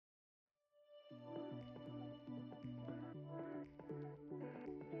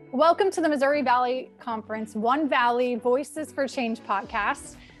Welcome to the Missouri Valley Conference One Valley Voices for Change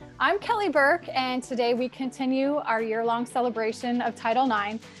podcast. I'm Kelly Burke, and today we continue our year-long celebration of Title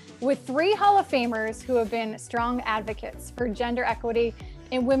IX with three Hall of Famers who have been strong advocates for gender equity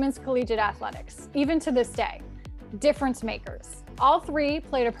in women's collegiate athletics, even to this day. Difference makers. All three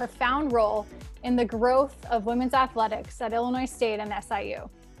played a profound role in the growth of women's athletics at Illinois State and SIU.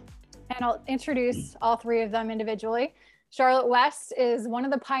 And I'll introduce all three of them individually. Charlotte West is one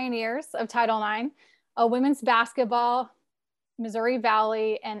of the pioneers of Title IX, a women's basketball, Missouri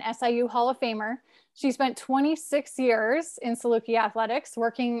Valley, and SIU Hall of Famer. She spent 26 years in Saluki athletics,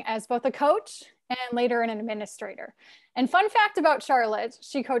 working as both a coach and later an administrator. And fun fact about Charlotte,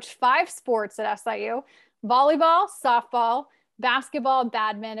 she coached 5 sports at SIU: volleyball, softball, basketball,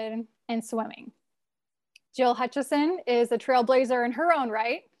 badminton, and swimming. Jill Hutchison is a trailblazer in her own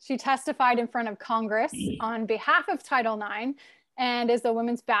right. She testified in front of Congress on behalf of Title IX and is a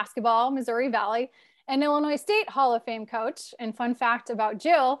women's basketball, Missouri Valley, and Illinois State Hall of Fame coach. And fun fact about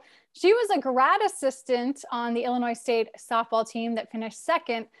Jill, she was a grad assistant on the Illinois State softball team that finished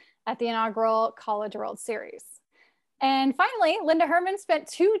second at the inaugural College World Series. And finally, Linda Herman spent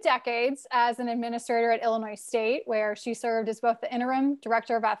 2 decades as an administrator at Illinois State, where she served as both the interim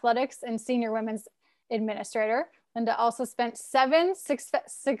director of athletics and senior women's administrator. Linda also spent 7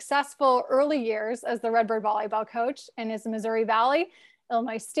 successful early years as the Redbird volleyball coach and is a Missouri Valley,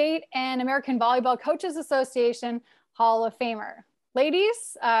 Illinois State, and American Volleyball Coaches Association Hall of Famer.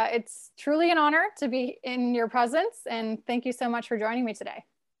 Ladies, it's truly an honor to be in your presence, and thank you so much for joining me today.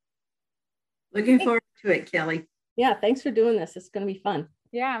 Looking forward to it, Kelly. Yeah, thanks for doing this. It's going to be fun.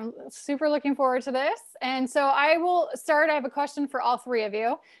 Yeah, I'm super looking forward to this. And so I will start. I have a question for all three of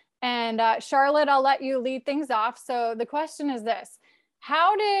you. And Charlotte, I'll let you lead things off. So the question is this: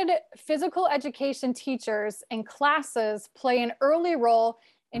 how did physical education teachers and classes play an early role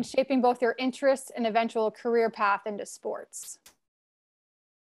in shaping both your interest and eventual career path into sports?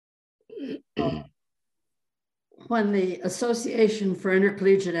 When the Association for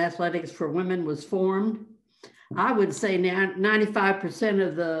Intercollegiate Athletics for Women was formed, I would say now 95%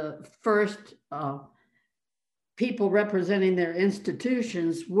 of the first people representing their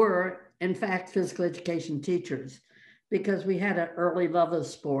institutions were, in fact, physical education teachers, because we had an early love of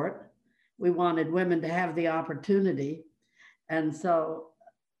sport. We wanted women to have the opportunity. And so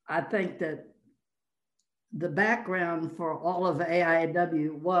I think that the background for all of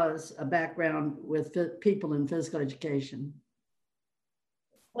AIAW was a background with people in physical education.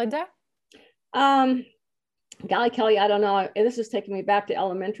 Linda? Golly, Kelly, I don't know. This is taking me back to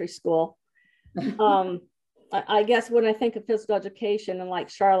elementary school. I guess when I think of physical education, and like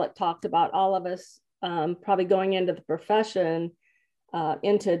Charlotte talked about, all of us probably going into the profession,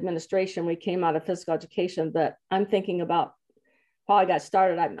 into administration, we came out of physical education, but I'm thinking about how I got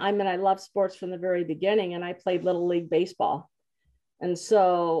started. I love sports from the very beginning, and I played Little League baseball. And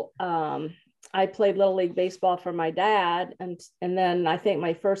so I played Little League baseball for my dad. And then I think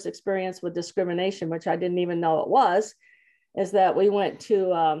my first experience with discrimination, which I didn't even know it was, is that we went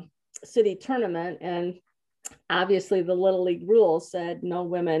to a city tournament, and obviously the Little League rules said no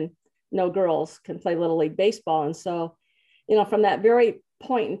women, no girls can play Little League baseball. And so, from that very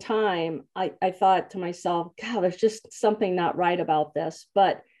point in time, I thought to myself, God, there's just something not right about this.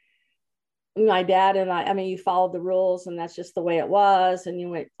 But my dad and I mean, you followed the rules, and that's just the way it was. And you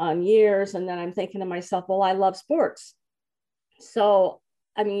went on years. And then I'm thinking to myself, well, I love sports. So,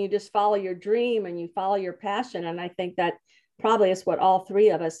 I mean, you just follow your dream and you follow your passion. And I think that probably is what all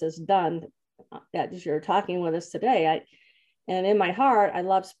three of us has done as you're talking with us today. And in my heart, I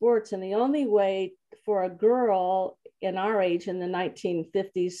love sports. And the only way for a girl in our age in the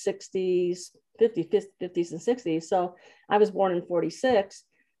 1950s, 60s, 50s and 60s. So I was born in 46.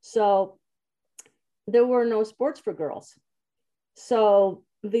 So there were no sports for girls. So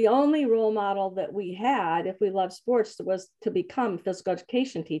the only role model that we had, if we loved sports, was to become a physical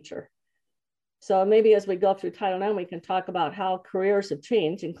education teacher. So maybe as we go through Title IX, we can talk about how careers have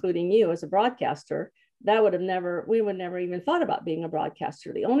changed, including you as a broadcaster. We would never even thought about being a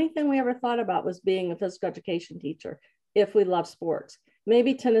broadcaster. The only thing we ever thought about was being a physical education teacher if we love sports.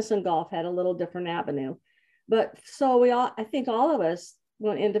 Maybe tennis and golf had a little different avenue. But so I think all of us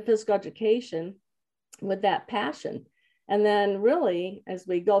went into physical education with that passion. And then really, as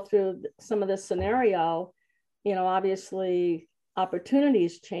we go through some of this scenario, obviously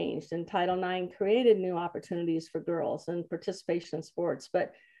opportunities changed, and Title IX created new opportunities for girls and participation in sports.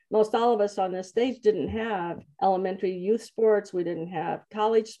 But most all of us on this stage didn't have elementary youth sports. We didn't have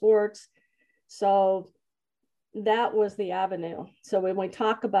college sports. So that was the avenue. So when we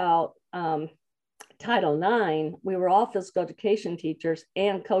talk about Title IX, we were all physical education teachers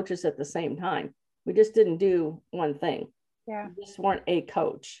and coaches at the same time. We just didn't do one thing. Yeah. We just weren't a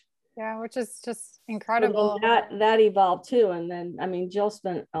coach. Yeah, which is just incredible. So that evolved too. And then, I mean, Jill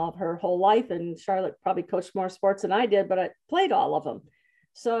spent all of her whole life, and Charlotte probably coached more sports than I did, but I played all of them.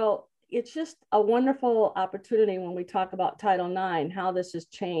 So it's just a wonderful opportunity when we talk about Title IX, how this has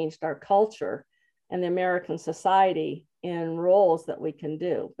changed our culture and the American society in roles that we can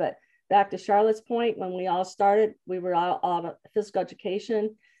do. But back to Charlotte's point, when we all started, we were all out of physical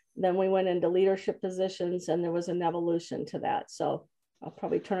education. Then we went into leadership positions, and there was an evolution to that. So I'll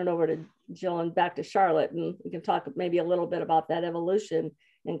probably turn it over to Jill and back to Charlotte, and we can talk maybe a little bit about that evolution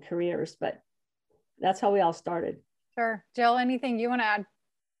in careers, but that's how we all started. Sure. Jill, anything you want to add?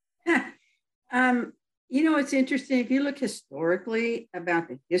 It's interesting. If you look historically about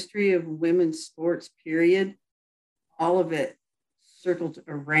the history of women's sports, period, all of it circled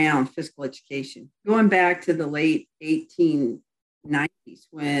around physical education. Going back to the late 1890s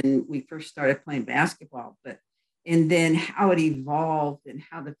when we first started playing basketball, and then how it evolved and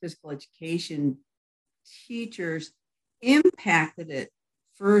how the physical education teachers impacted it.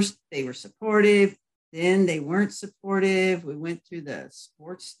 First, they were supportive. Then they weren't supportive. We went through the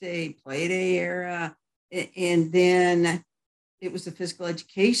sports day, play day era. And then it was the physical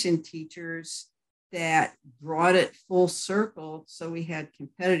education teachers that brought it full circle. So we had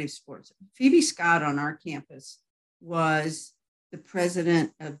competitive sports. Phoebe Scott on our campus was the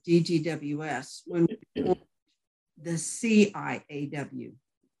president of DGWS when we formed the CIAW.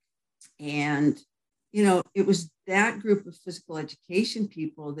 And, it was that group of physical education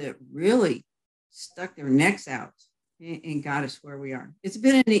people that really stuck their necks out and got us where we are. It's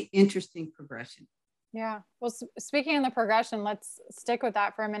been an interesting progression. Yeah. Well, speaking of the progression, let's stick with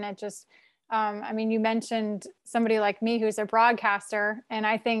that for a minute. Just, you mentioned somebody like me who's a broadcaster, and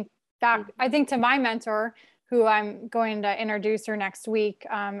I think to my mentor, who I'm going to introduce her next week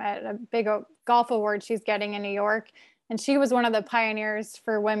at a big golf award she's getting in New York. And she was one of the pioneers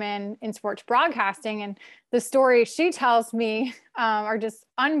for women in sports broadcasting. And the stories she tells me are just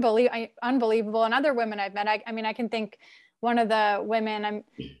unbelievable. And other women I've met, I can think one of the women, I'm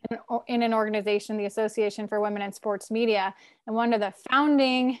in an organization, the Association for Women in Sports Media. And one of the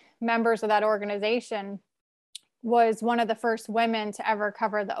founding members of that organization was one of the first women to ever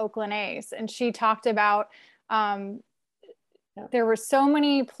cover the Oakland A's. And she talked about there were so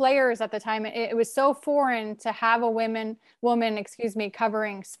many players at the time. It was so foreign to have a woman,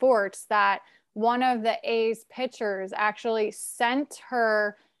 covering sports that one of the A's pitchers actually sent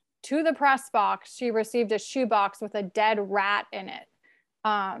her to the press box. She received a shoebox with a dead rat in it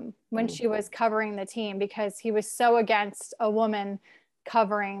when she was covering the team, because he was so against a woman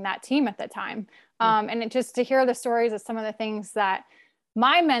covering that team at the time. And just to hear the stories of some of the things that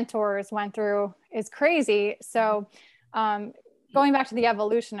my mentors went through is crazy. So going back to the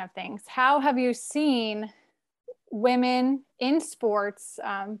evolution of things, how have you seen women in sports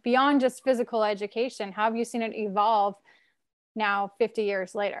beyond just physical education? How have you seen it evolve now 50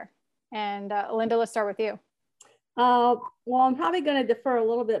 years later? And Linda, let's start with you. Well, I'm probably going to defer a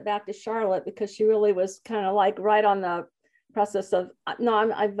little bit back to Charlotte, because she really was kind of like right on the process of,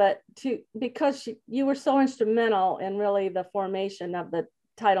 because you were so instrumental in really the formation of the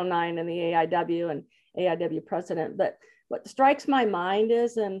Title IX and the AIW and AIW president. But what strikes my mind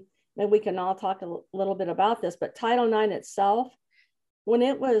is, and we can all talk a little bit about this, but Title IX itself, when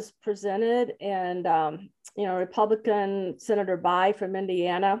it was presented, and Republican Senator Bayh from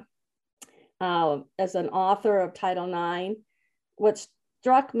Indiana as an author of Title IX, what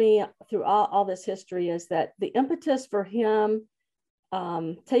struck me through all this history is that the impetus for him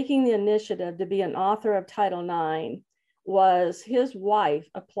taking the initiative to be an author of Title IX was his wife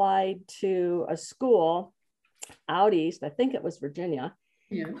applied to a school out east, I think it was Virginia.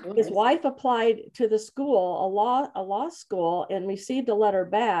 Yeah, his wife applied to the school, a law school, and received a letter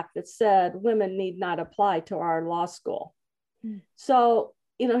back that said women need not apply to our law school. So,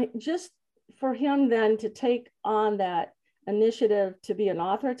 just for him then to take on that initiative to be an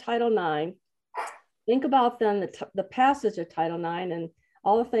author of Title IX, think about then the passage of Title IX and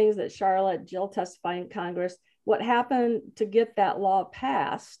all the things that Charlotte, Jill testified in Congress, what happened to get that law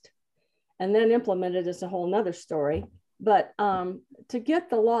passed and then implemented is a whole nother story. But to get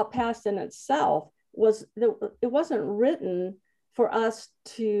the law passed in itself it wasn't written for us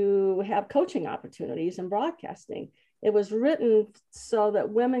to have coaching opportunities in broadcasting. It was written so that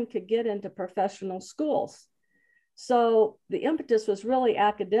women could get into professional schools. So the impetus was really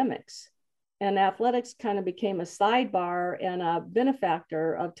academics, and athletics kind of became a sidebar and a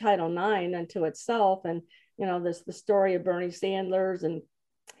benefactor of Title IX unto itself. And, there's the story of Bernie Sanders and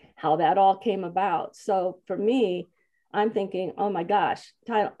how that all came about. So for me, I'm thinking, oh my gosh,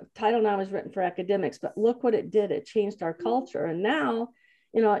 Title IX was written for academics, but look what it did. It changed our culture. And now,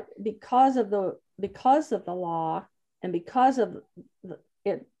 because of the law and because of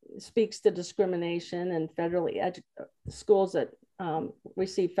it speaks to discrimination and federally schools that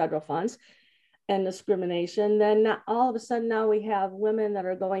receive federal funds and discrimination, then all of a sudden now we have women that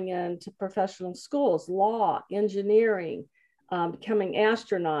are going into professional schools, law, engineering, becoming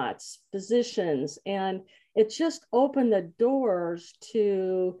astronauts, physicians, and it just opened the doors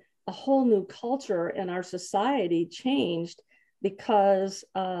to a whole new culture, and our society changed because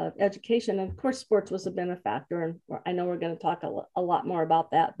of education. And of course, sports was a benefactor, and I know we're going to talk a lot more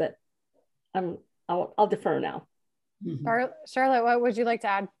about that, but I'll defer now. Charlotte, what would you like to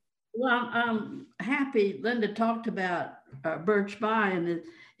add? Well, I'm happy Linda talked about Birch Bayh and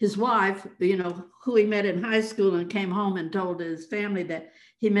his wife, who he met in high school and came home and told his family that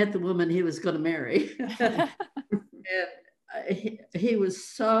he met the woman he was going to marry. And he was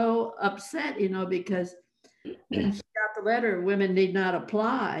so upset, because she got the letter, women need not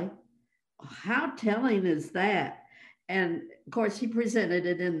apply. How telling is that? And of course, he presented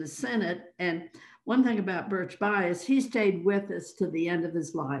it in the Senate. And one thing about Birch Bayh is he stayed with us to the end of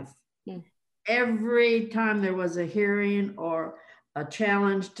his life. Mm. Every time there was a hearing or a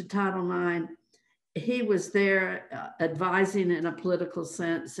challenge to Title IX, he was there advising in a political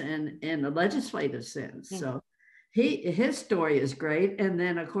sense and in a legislative sense. Mm. So his story is great. And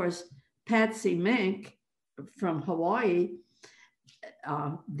then, of course, Patsy Mink from Hawaii,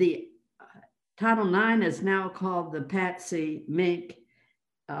 the Title IX is now called the Patsy Mink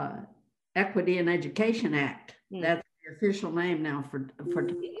Equity and Education Act. Mm. That's the official name now for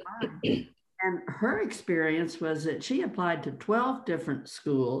Title IX. And her experience was that she applied to 12 different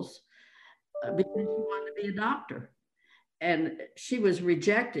schools because she wanted to be a doctor. And she was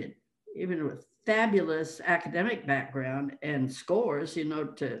rejected, even with fabulous academic background and scores,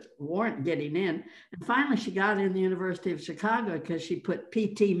 to warrant getting in. And finally, she got in the University of Chicago because she put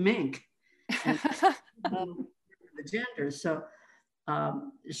PT Mink and the gender. So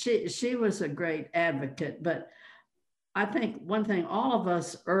she was a great advocate. But I think one thing, all of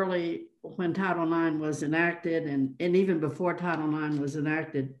us early when Title IX was enacted and even before Title IX was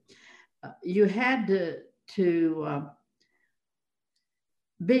enacted, you had to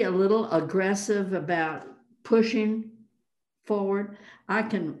be a little aggressive about pushing forward. I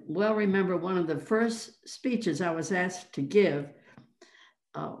can well remember one of the first speeches I was asked to give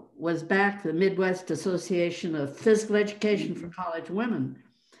was back the Midwest Association of Physical Education for College Women.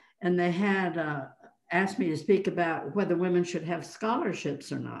 And they had asked me to speak about whether women should have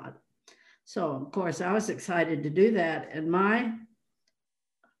scholarships or not. So of course I was excited to do that. And my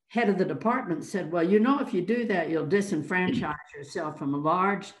head of the department said, well, if you do that, you'll disenfranchise yourself from a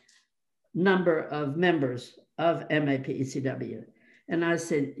large number of members of MAPECW. And I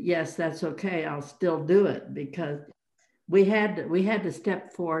said, yes, that's okay. I'll still do it, because we had to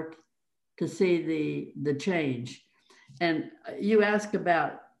step forward to see the change. And you ask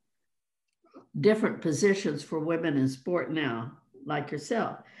about different positions for women in sport now, like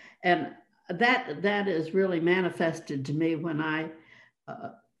yourself. And that is really manifested to me when I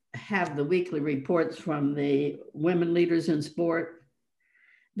have the weekly reports from the women leaders in sport,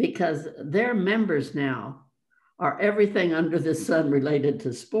 because their members now are everything under the sun related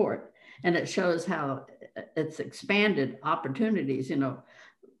to sport. And it shows how it's expanded opportunities.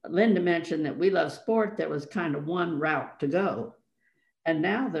 Linda mentioned that We Love Sport, there was kind of one route to go. And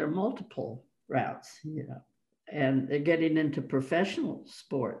now there are multiple routes, and they're getting into professional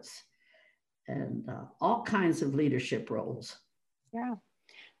sports and all kinds of leadership roles. Yeah.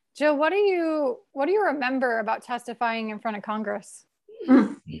 Jill, what do you remember about testifying in front of Congress?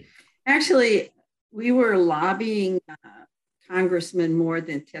 Actually, we were lobbying congressmen more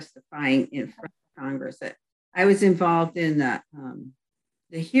than testifying in front of Congress. I was involved in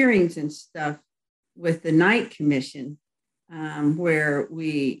the hearings and stuff with the Knight Commission, where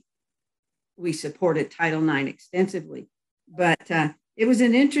we supported Title IX extensively. But it was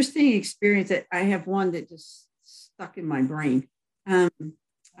an interesting experience. That I have one that just stuck in my brain.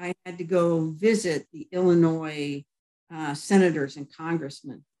 I had to go visit the Illinois senators and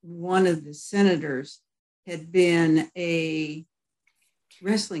congressmen. One of the senators had been a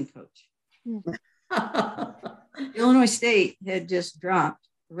wrestling coach. Illinois State had just dropped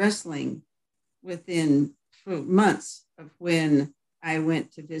wrestling within months of when I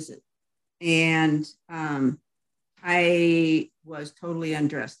went to visit. And I was totally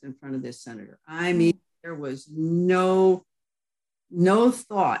undressed in front of this senator. I mean, there was no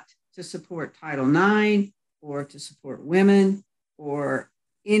thought to support Title IX or to support women or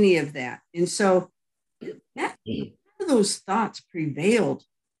any of that. And so those thoughts prevailed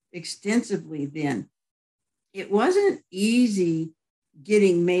extensively then. It wasn't easy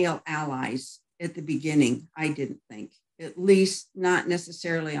getting male allies at the beginning, I didn't think, at least not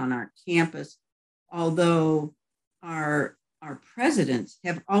necessarily on our campus, although our presidents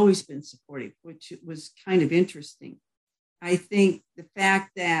have always been supportive, which was kind of interesting. I think the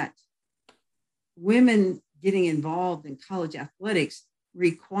fact that women getting involved in college athletics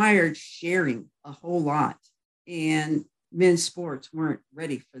required sharing a whole lot, and men's sports weren't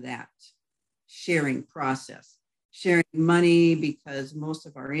ready for that sharing process. Sharing money, because most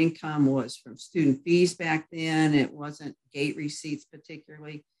of our income was from student fees back then. It wasn't gate receipts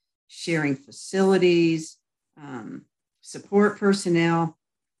particularly. Sharing facilities, support personnel.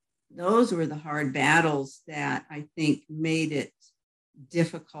 Those were the hard battles that I think made it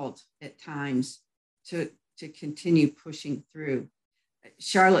difficult at times to continue pushing through.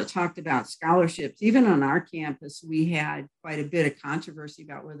 Charlotte talked about scholarships. Even on our campus, we had quite a bit of controversy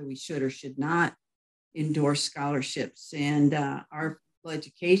about whether we should or should not endorse scholarships. And our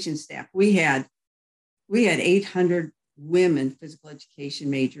education staff, we had 800 women physical education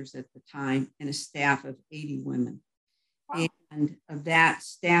majors at the time, and a staff of 80 women. Wow. And of that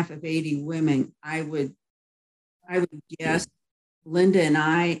staff of 80 women, I would guess Linda and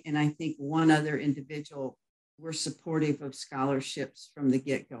I think one other individual were supportive of scholarships from the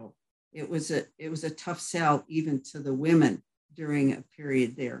get-go. It was a tough sell even to the women during a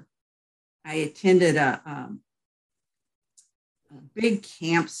period there. I attended a big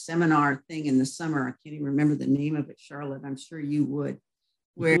camp seminar thing in the summer. I can't even remember the name of it, Charlotte. I'm sure you would,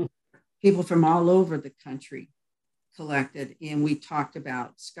 where people from all over the country collected, and we talked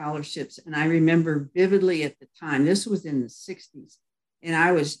about scholarships. And I remember vividly at the time, this was in the 60s, and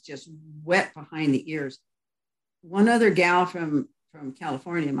I was just wet behind the ears. One other gal from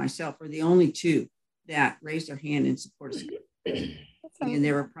California and myself were the only two that raised their hand in support of scholarships. And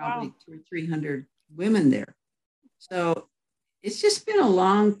there were probably 200 or 300 women there. So it's just been a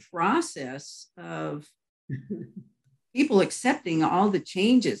long process of people accepting all the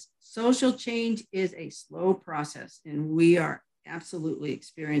changes. Social change is a slow process, and we are absolutely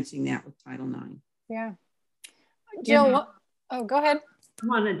experiencing that with Title IX. Yeah. Jill, go ahead. I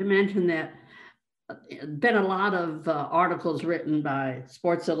wanted to mention that been a lot of articles written by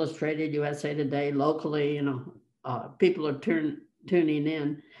Sports Illustrated, USA Today, locally, people are tuning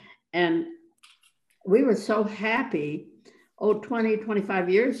in. And we were so happy, 20, 25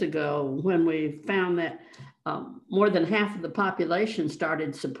 years ago, when we found that more than half of the population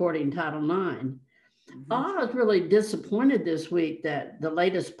started supporting Title IX. Mm-hmm. I was really disappointed this week that the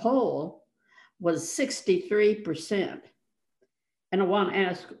latest poll was 63%. And I want to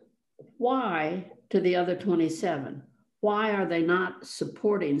ask, why to the other 27? Why are they not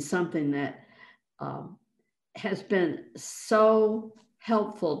supporting something that has been so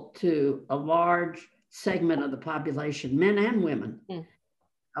helpful to a large segment of the population, men and women?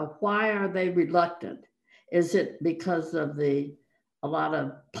 Why are they reluctant? Is it because of a lot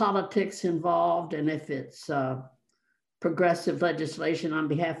of politics involved? And if it's progressive legislation on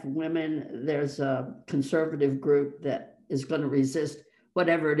behalf of women, there's a conservative group that is going to resist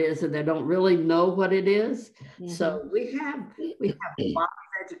whatever it is, and they don't really know what it is. Mm-hmm. So we have a lot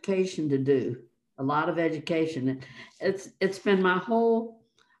of education to do, a lot of education. It's been my whole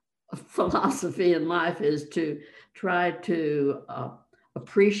philosophy in life is to try to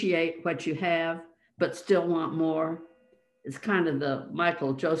appreciate what you have, but still want more. It's kind of the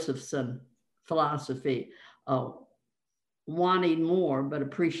Michael Josephson philosophy of wanting more, but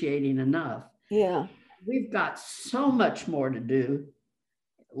appreciating enough. Yeah. We've got so much more to do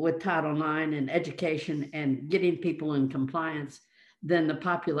with Title IX and education and getting people in compliance than the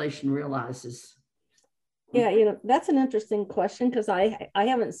population realizes. Yeah, that's an interesting question, because I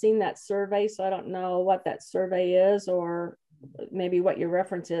haven't seen that survey, so I don't know what that survey is or maybe what your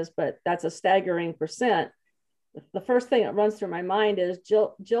reference is, but that's a staggering percent. The first thing that runs through my mind is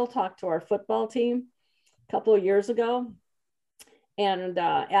Jill talked to our football team a couple of years ago and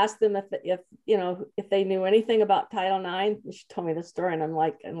asked them if they knew anything about Title IX. She told me the story, and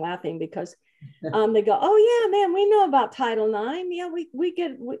I'm laughing because they go, "Oh yeah, man, we know about Title IX. Yeah,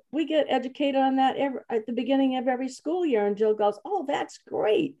 we get educated on that at the beginning of every school year." And Jill goes, "Oh, that's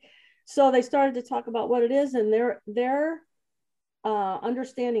great." So they started to talk about what it is, and their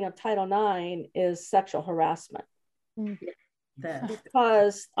understanding of Title IX is sexual harassment. Mm-hmm.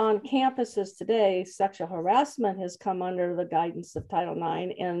 Because on campuses today, sexual harassment has come under the guidance of Title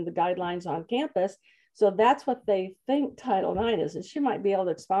IX and the guidelines on campus. So that's what they think Title IX is. And she might be able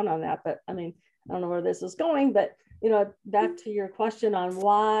to expound on that, but I mean, I don't know where this is going, but back to your question on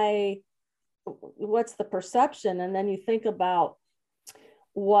what's the perception, and then you think about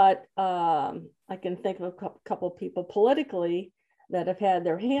what I can think of a couple of people politically that have had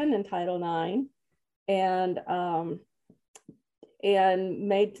their hand in Title IX and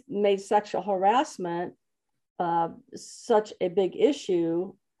made sexual harassment such a big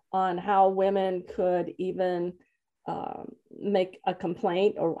issue on how women could even make a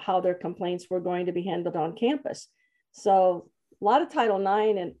complaint or how their complaints were going to be handled on campus. So a lot of Title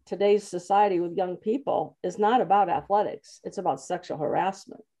IX in today's society with young people is not about athletics. It's about sexual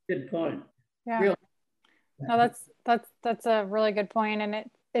harassment. Good point. Yeah. Really. No, that's a really good point. And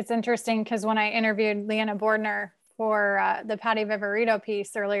it's interesting because when I interviewed Leanna Bordner for the Patty Viverito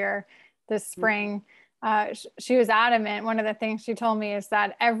piece earlier this spring, she was adamant. One of the things she told me is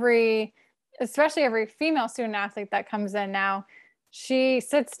that especially every female student athlete that comes in now, she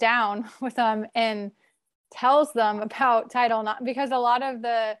sits down with them and tells them about Title IX, because a lot of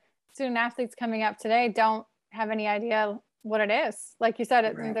the student athletes coming up today don't have any idea what it is. Like you said,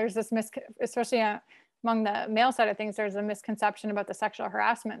 Right. There's this especially among the male side of things, there's a misconception about the sexual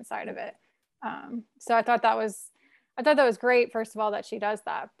harassment side of it. So I thought that was great, first of all, that she does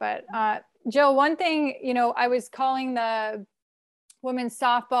that. But Jill, one thing, I was calling the women's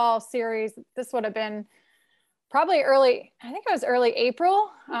softball series, this would have been probably early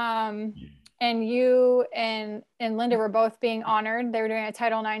April. And you and Linda were both being honored. They were doing a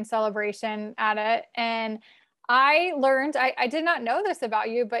Title IX celebration at it. And I learned, I did not know this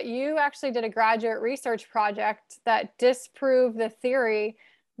about you, but you actually did a graduate research project that disproved the theory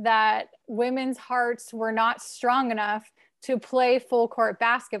that women's hearts were not strong enough to play full court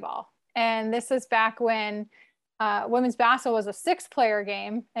basketball. And this is back when women's basketball was a 6-player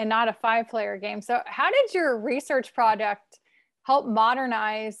game and not a 5-player game. So how did your research project help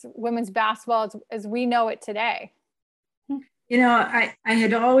modernize women's basketball as we know it today? I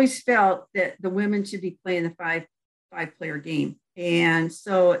had always felt that the women should be playing the five-player game. And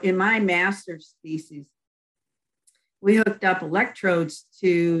so in my master's thesis, we hooked up electrodes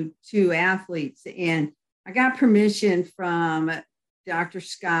to 2 athletes, and I got permission from Dr.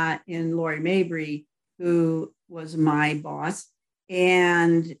 Scott and Lori Mabry, who was my boss,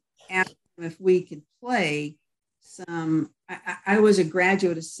 and asked them if we could play some. I was a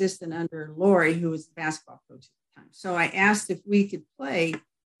graduate assistant under Lori, who was the basketball coach at the time. So I asked if we could play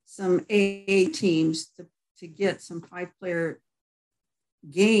some AA teams to get some 5-player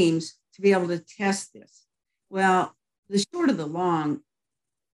games to be able to test this. Well, the short of the long,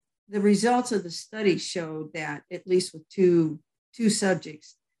 the results of the study showed that, at least with two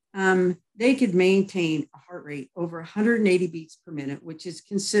subjects, they could maintain a heart rate over 180 beats per minute, which is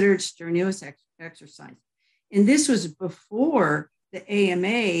considered strenuous exercise. And this was before the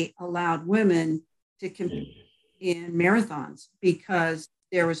AMA allowed women to compete in marathons, because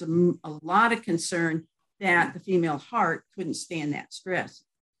there was a lot of concern that the female heart couldn't stand that stress.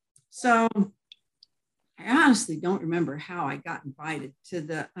 So I honestly don't remember how I got invited to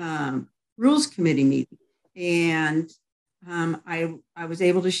the rules committee meeting. And I was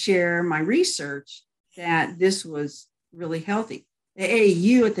able to share my research that this was really healthy. The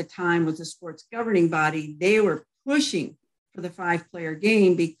AAU at the time was a sports governing body. They were pushing for the 5-player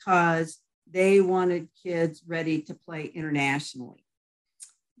game because they wanted kids ready to play internationally.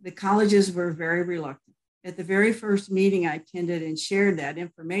 The colleges were very reluctant. At the very first meeting I attended and shared that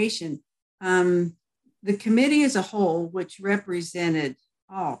information, the committee as a whole, which represented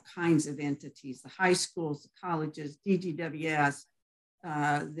all kinds of entities, the high schools, the colleges, DGWS,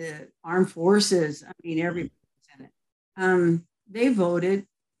 the armed forces, everybody was in it. They voted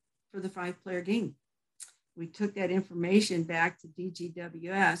for the 5-player game. We took that information back to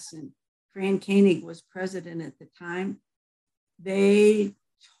DGWS, and Fran Koenig was president at the time. They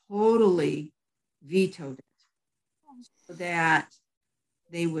totally vetoed it so that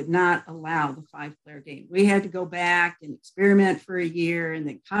they would not allow the 5-player game. We had to go back and experiment for a year and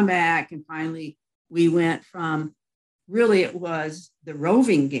then come back. And finally, we went from, really, it was the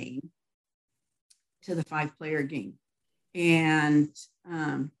roving game to the 5-player game. And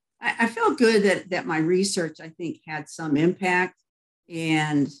I felt good that my research, I think, had some impact.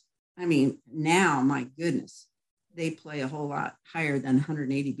 And now, my goodness, they play a whole lot higher than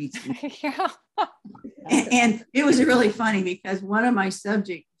 180 beats. Yeah. And it was really funny because one of my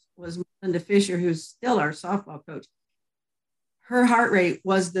subjects was Linda Fisher, who's still our softball coach. Her heart rate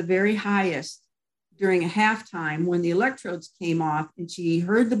was the very highest during a halftime when the electrodes came off, and she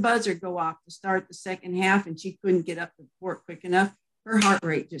heard the buzzer go off to start the second half, and she couldn't get up the court quick enough. Her heart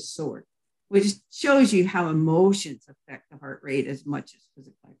rate just soared, which shows you how emotions affect the heart rate as much as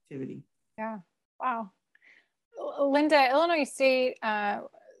physical activity. Yeah. Wow. Linda, Illinois State,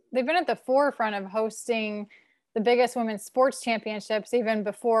 they've been at the forefront of hosting the biggest women's sports championships even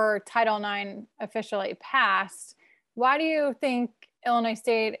before Title IX officially passed. Why do you think Illinois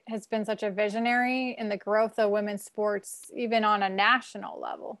State has been such a visionary in the growth of women's sports, even on a national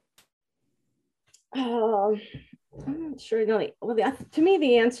level? I'm not sure. Well, to me,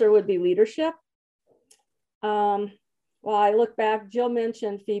 the answer would be leadership. Well, I look back, Jill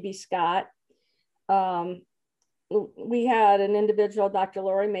mentioned Phoebe Scott. We had an individual, Dr.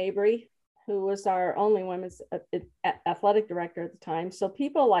 Lori Mabry, who was our only women's athletic director at the time. So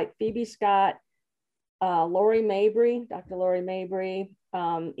people like Phoebe Scott, Lori Mabry, Dr. Lori Mabry,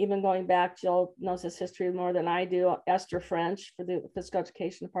 even going back, Jill knows this history more than I do, Esther French for the physical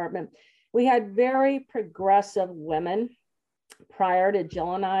education department. We had very progressive women prior to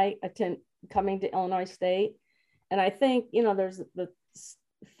Jill and I coming to Illinois State. And I think, there's the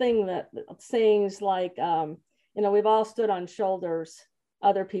thing that sayings like, we've all stood on shoulders,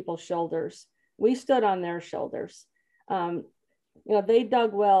 other people's shoulders. We stood on their shoulders. They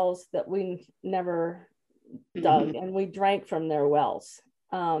dug wells that we never dug, and we drank from their wells.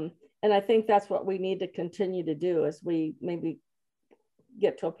 And I think that's what we need to continue to do as we maybe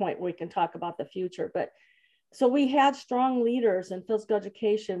get to a point where we can talk about the future. But so we had strong leaders in physical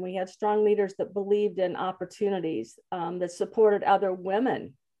education. We had strong leaders that believed in opportunities, that supported other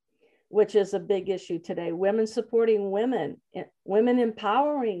women, which is a big issue today. Women supporting women, women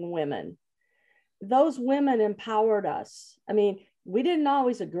empowering women. Those women empowered us. I mean, we didn't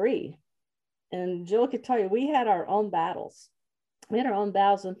always agree. And Jill could tell you, we had our own battles. We had our own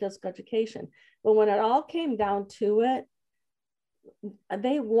battles in physical education. But when it all came down to it,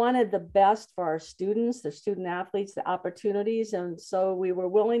 they wanted the best for our students, the student athletes, the opportunities. And so we were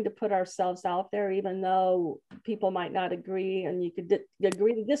willing to put ourselves out there, even though people might not agree and you could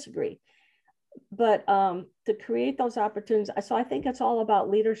agree to disagree. But to create those opportunities, so I think it's all about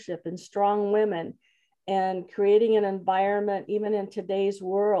leadership and strong women and creating an environment, even in today's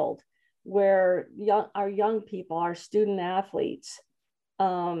world, where our young people, our student athletes,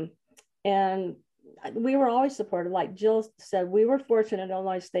 and we were always supported. Like Jill said, we were fortunate in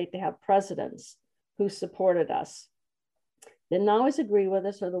Illinois State to have presidents who supported us. Didn't always agree with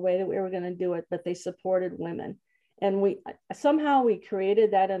us or the way that we were going to do it, but they supported women. And we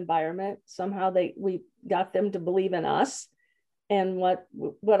created that environment. Somehow we got them to believe in us and what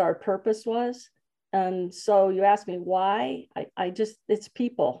our purpose was. And so you asked me why, it's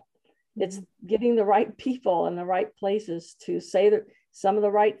people. It's getting the right people in the right places to say some of the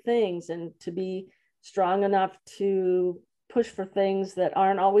right things and to be strong enough to push for things that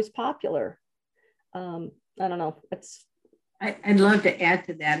aren't always popular. I don't know. I'd love to add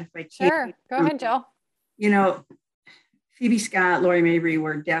to that if I can. Sure, go ahead, Jill. Phoebe Scott, Lori Mabry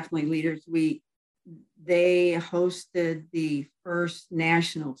were definitely leaders. They hosted the first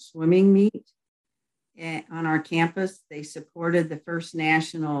national swimming meet on our campus. They supported the first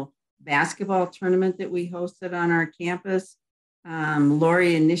national basketball tournament that we hosted on our campus.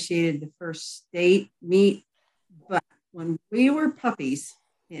 Lori initiated the first state meet, but when we were puppies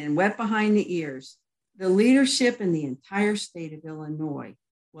and wet behind the ears, the leadership in the entire state of Illinois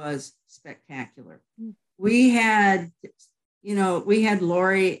was spectacular. We had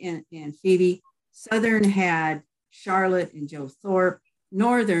Lori and Phoebe. Southern had Charlotte and Joe Thorpe.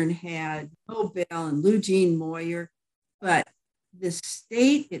 Northern had Bo Bell and Lou Jean Moyer. But the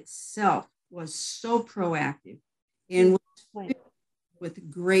state itself was so proactive and with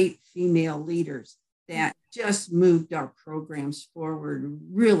great female leaders that just moved our programs forward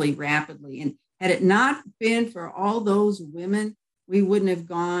really rapidly. And had it not been for all those women, we wouldn't have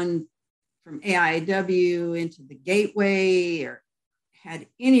gone from AIW into the Gateway or had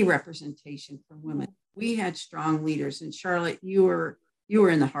any representation for women. We had strong leaders. And Charlotte, you were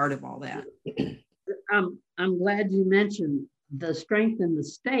in the heart of all that. I'm glad you mentioned the strength in the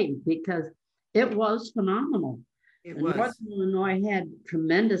state because it was phenomenal. Northern Illinois had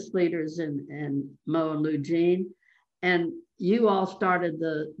tremendous leaders in Mo and Lou Jean, and you all started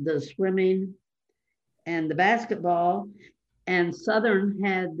the swimming and the basketball, and Southern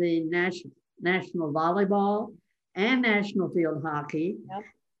had the national volleyball and national field hockey. Yep.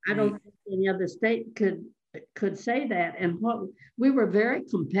 I don't think any other state could say that. And we were very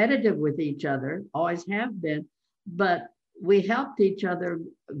competitive with each other, always have been, but we helped each other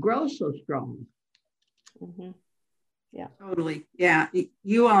grow so strong. Mm-hmm. Yeah, totally. Yeah,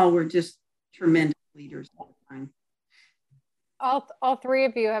 you all were just tremendous leaders all the time. All three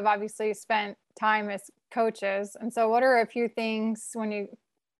of you have obviously spent time as coaches. And so what are a few things when you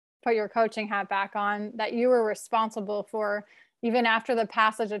put your coaching hat back on that you were responsible for, even after the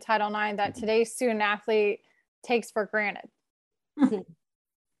passage of Title IX, that today's student athlete takes for granted? Just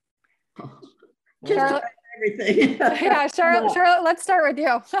Charlotte, everything. yeah, Charlotte, let's start with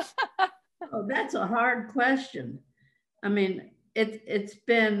you. Oh, that's a hard question. I mean, it's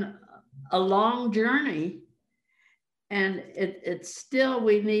been a long journey, and it's still,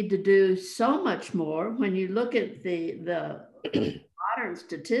 we need to do so much more. When you look at the modern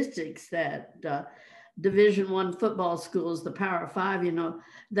statistics that Division I football schools, the Power Five, you know,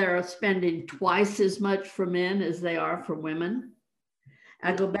 they're spending twice as much for men as they are for women.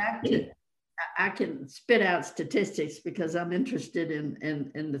 I go back to, I can spit out statistics because I'm interested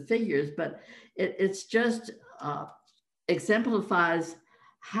in the figures, but it's just exemplifies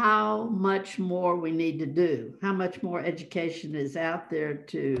how much more we need to do, how much more education is out there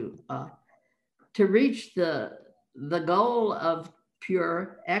to reach the goal of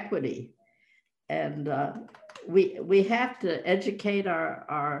pure equity. And we have to educate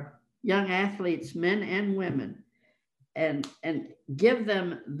our young athletes, men and women, and give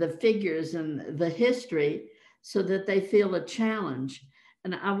them the figures and the history so that they feel a challenge.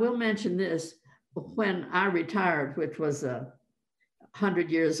 And I will mention this, when I retired, which was 100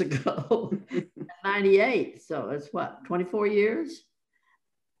 years ago, 98, so it's what, 24 years?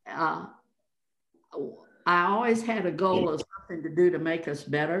 I always had a goal of something to do to make us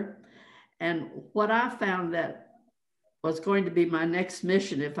better. And what I found that was going to be my next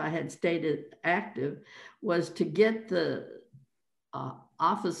mission, if I had stayed active, was to get the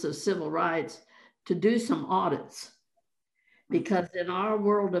Office of Civil Rights to do some audits. Because in our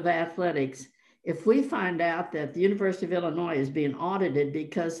world of athletics, if we find out that the University of Illinois is being audited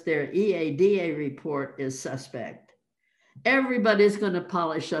because their EADA report is suspect, everybody's going to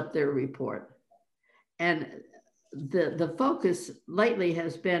polish up their report. And the focus lately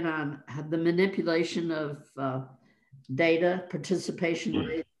has been on the manipulation of data, participation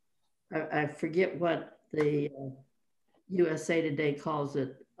rate. I forget what the USA Today calls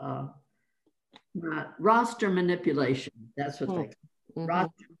it, roster manipulation. That's what they call it.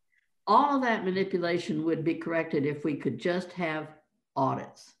 Roster. All of that manipulation would be corrected if we could just have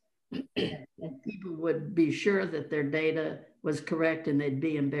audits. And people would be sure that their data was correct, and they'd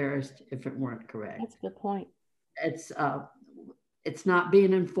be embarrassed if it weren't correct. That's a good point. It's not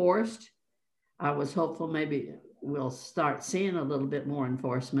being enforced. I was hopeful maybe we'll start seeing a little bit more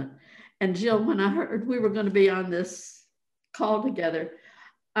enforcement. And Jill, when I heard we were going to be on this call together,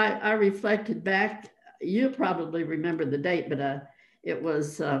 I reflected back. You probably remember the date, but it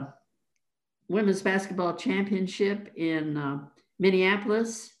was Women's Basketball Championship in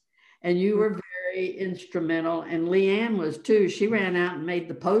Minneapolis, and you were very instrumental, and Leanne was too. She ran out and made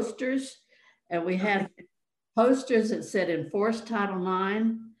the posters, and we had posters that said enforce Title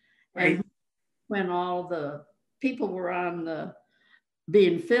IX. Right. And when all the people were on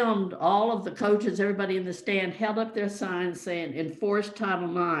being filmed, all of the coaches, everybody in the stand held up their signs saying enforce Title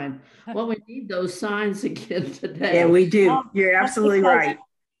IX. Well, we need those signs again today. Yeah, we do. You're absolutely right.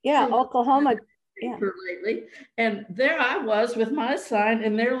 Yeah, Oklahoma. Yeah. Lately, and there I was with my sign,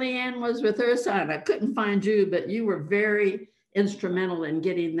 and there Leanne was with her sign. I couldn't find you, but you were very instrumental in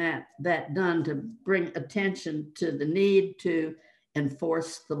getting that done, to bring attention to the need to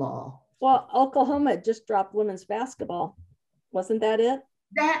enforce the law. Well, Oklahoma just dropped women's basketball. Wasn't that it?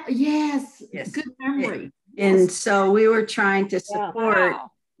 Yes. Good memory. And so we were trying to support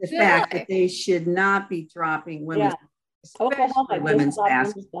the Good. fact that they should not be dropping women's, Oklahoma women's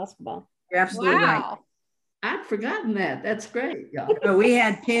basketball. You're absolutely right. I'd forgotten that. That's great. Yeah. So we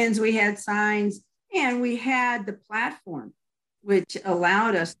had pins, we had signs, and we had the platform, which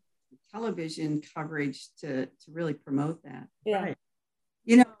allowed us television coverage to really promote that. Yeah. Right.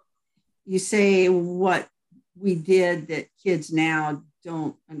 You know, you say what we did that kids now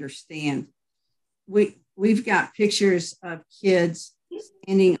don't understand. We've got pictures of kids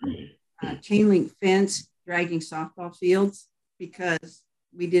standing on a chain link fence, dragging softball fields because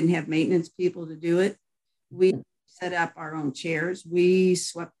we didn't have maintenance people to do it. We set up our own chairs. We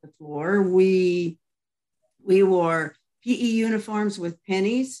swept the floor. We wore PE uniforms with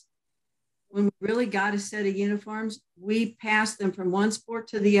pennies. When we really got a set of uniforms, we passed them from one sport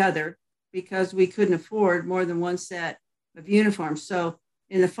to the other because we couldn't afford more than one set of uniforms. So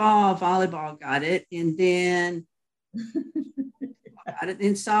in the fall, volleyball got it, and then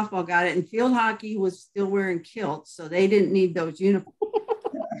then softball got it, and field hockey was still wearing kilts, so they didn't need those uniforms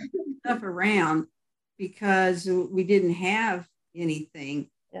stuff around because we didn't have anything.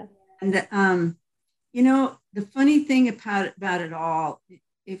 Yeah. And you know, the funny thing about it all,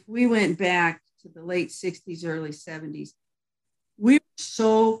 if we went back to the late 60s, early 70s, we were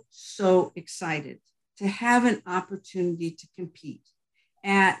so excited to have an opportunity to compete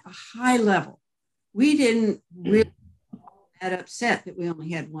at a high level. we didn't really that upset that we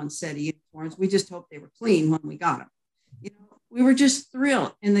only had one set of uniforms. We just hoped they were clean when we got them. We were just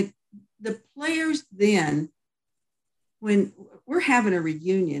thrilled. And the players then, when we're having a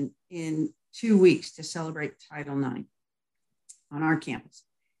reunion in 2 weeks to celebrate Title IX on our campus,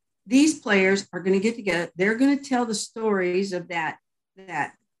 these players are going to get together. They're going to tell the stories of that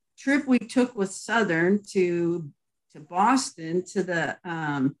trip we took with Southern to Boston, to the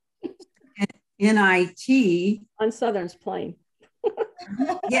NIT. On Southern's plane.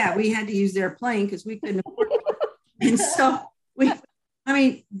 Yeah, we had to use their plane because we couldn't afford it. And so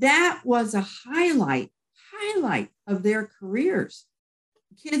that was a highlight of their careers.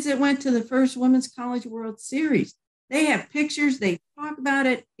 Kids that went to the first Women's College World Series, they have pictures, they talk about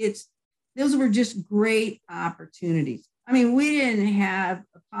it. Those were just great opportunities. We didn't have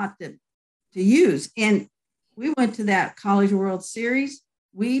a pot to use. And we went to that College World Series.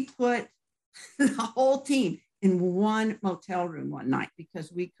 We put the whole team in one motel room one night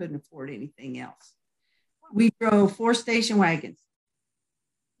because we couldn't afford anything else. We drove 4 station wagons,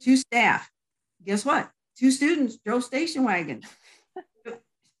 2 staff. Guess what? 2 students drove station wagons.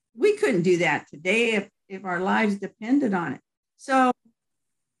 We couldn't do that today if our lives depended on it. So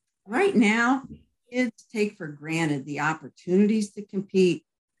right now, kids take for granted the opportunities to compete.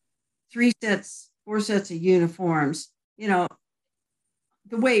 4 sets of uniforms,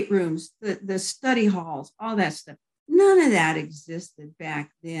 the weight rooms, the study halls, all that stuff. None of that existed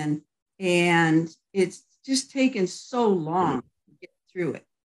back then. And it's just taken so long to get through it.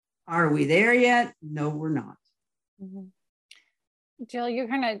 Are we there yet? No, we're not. Mm-hmm. Jill,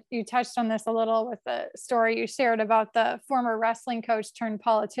 you touched on this a little with the story you shared about the former wrestling coach turned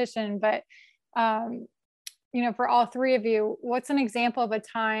politician, but for all 3 of you, what's an example of a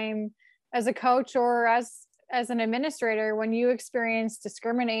time as a coach or as an administrator when you experienced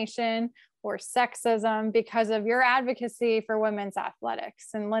discrimination or sexism because of your advocacy for women's athletics?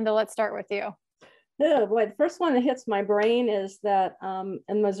 And Linda, let's start with you. Oh boy, the first one that hits my brain is that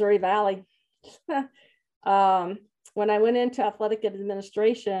in Missouri Valley, when I went into athletic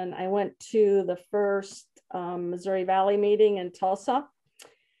administration, I went to the first Missouri Valley meeting in Tulsa.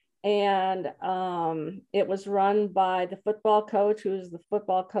 And it was run by the football coach, who was the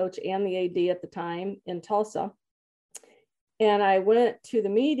football coach and the AD at the time in Tulsa. And I went to the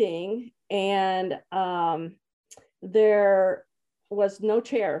meeting, and there was no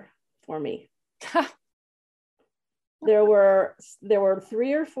chair for me. There were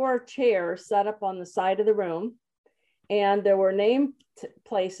 3 or 4 chairs set up on the side of the room, and there were name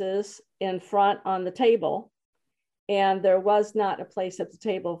places in front on the table. And there was not a place at the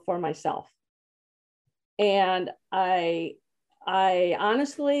table for myself. And I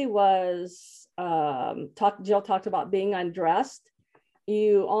honestly was, Jill talked about being undressed.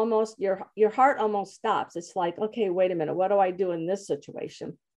 Your heart almost stops. It's like, okay, wait a minute, what do I do in this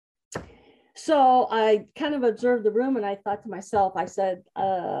situation? So I kind of observed the room, and I thought to myself, I said,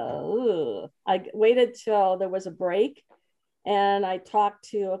 I waited till there was a break. And I talked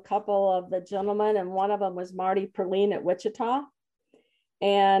to a couple of the gentlemen, and one of them was Marty Perline at Wichita.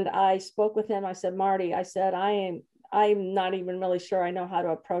 And I spoke with him. I said, Marty, I'm not even really sure I know how to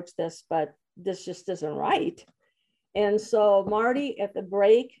approach this, but this just isn't right. And so Marty, at the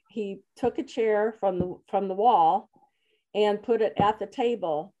break, he took a chair from the wall and put it at the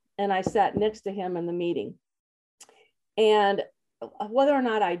table. And I sat next to him in the meeting. And whether or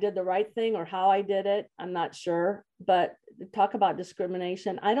not I did the right thing or how I did it, I'm not sure. But talk about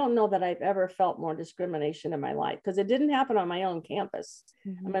discrimination. I don't know that I've ever felt more discrimination in my life, because it didn't happen on my own campus.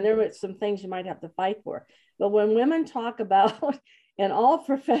 Mm-hmm. There were some things you might have to fight for. But when women talk about, in all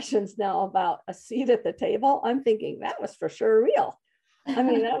professions now, about a seat at the table, I'm thinking that was for sure real. That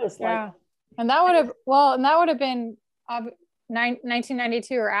was like. And that would have been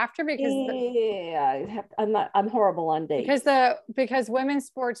 1992 or after, because I'm horrible on dates, because women's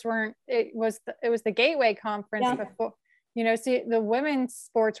sports it was the Gateway Conference before, the women's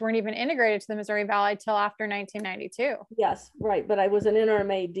sports weren't even integrated to the Missouri Valley till after 1992. Yes, right. But I was an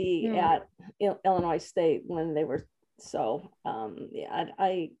interim AD at Illinois State when they were. So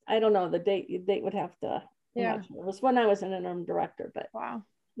I don't know the date would have to. Yeah, sure. It was when I was an interim director, but wow.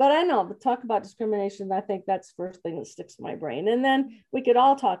 But I know, but talk about discrimination, I think that's the first thing that sticks in my brain. And then we could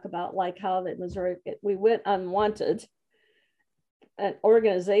all talk about like how that Missouri, we went unwanted, and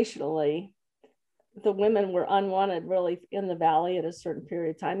organizationally, the women were unwanted really in the Valley at a certain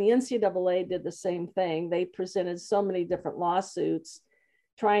period of time. The NCAA did the same thing. They presented so many different lawsuits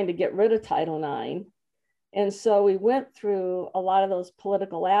trying to get rid of Title IX. And so we went through a lot of those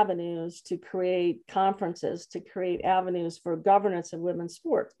political avenues to create conferences, to create avenues for governance of women's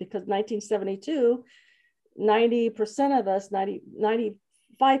sports, because 1972, 90% of us, 95%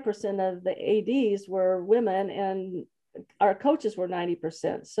 of the ADs were women, and our coaches were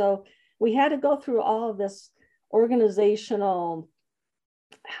 90%. So we had to go through all of this organizational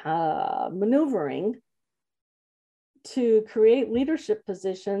maneuvering to create leadership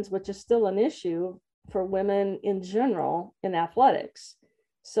positions, which is still an issue for women in general in athletics.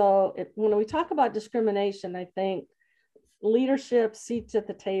 So when we talk about discrimination, I think leadership, seats at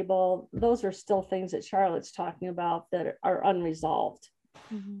the table, those are still things that Charlotte's talking about that are unresolved.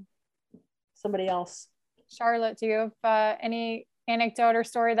 Mm-hmm. Somebody else. Charlotte, do you have any anecdote or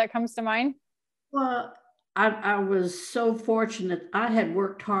story that comes to mind? Well, I was so fortunate. I had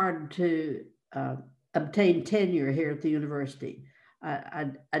worked hard to obtain tenure here at the university.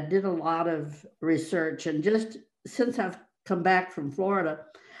 I did a lot of research, and just since I've come back from Florida,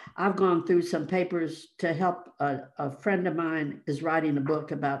 I've gone through some papers to help. A friend of mine is writing a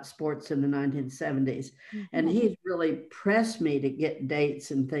book about sports in the 1970s, mm-hmm. and he's really pressed me to get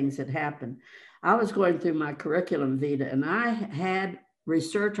dates and things that happened. I was going through my curriculum vitae, and I had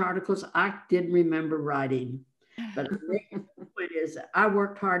research articles I didn't remember writing. But the point is, I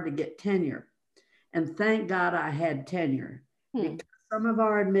worked hard to get tenure, and thank God I had tenure, because some of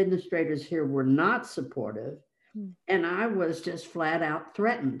our administrators here were not supportive, and I was just flat out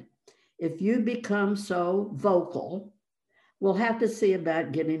threatened. If you become so vocal, we'll have to see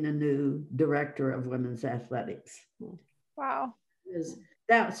about getting a new director of women's athletics. Wow.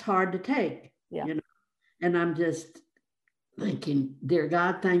 That's hard to take, yeah. You know, and I'm just thinking, dear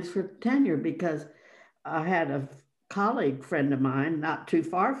God, thanks for tenure, because I had a colleague friend of mine not too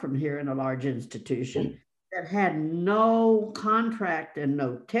far from here in a large institution that had no contract and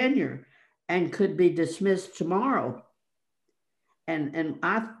no tenure and could be dismissed tomorrow. And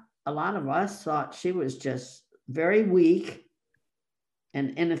a lot of us thought she was just very weak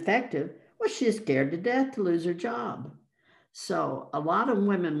and ineffective. Well, she's scared to death to lose her job. So a lot of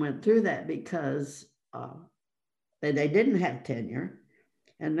women went through that because they didn't have tenure.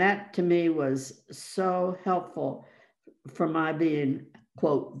 And that to me was so helpful for my being,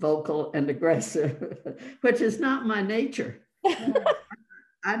 quote, vocal and aggressive, which is not my nature.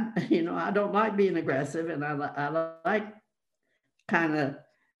 I don't like being aggressive, and I like kind of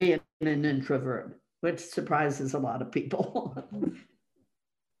being an introvert, which surprises a lot of people.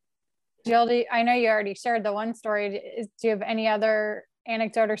 Jill, I know you already shared the one story. Do you have any other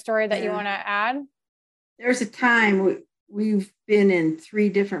anecdote or story that you want to add? There's a time we've been in 3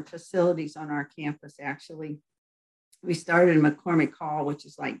 different facilities on our campus, actually. We started in McCormick Hall, which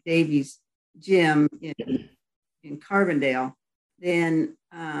is like Davies Gym in Carbondale. Then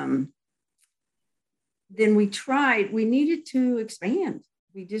we needed to expand.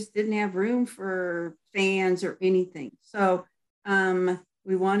 We just didn't have room for fans or anything. So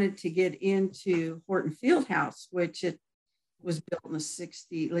we wanted to get into Horton Fieldhouse, which it was built in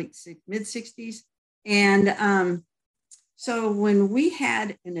the mid 60s. And so when we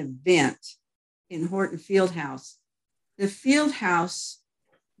had an event in Horton Fieldhouse, the Fieldhouse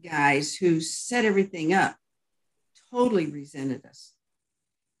guys who set everything up totally resented us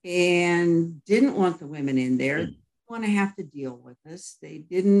and didn't want the women in there. They didn't want to have to deal with us. They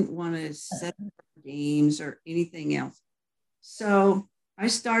didn't want to set up games or anything else. So I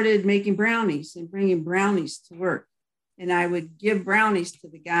started making brownies and bringing brownies to work. And I would give brownies to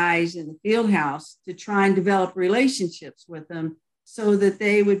the guys in the field house to try and develop relationships with them so that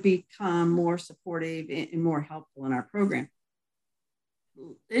they would become more supportive and more helpful in our program.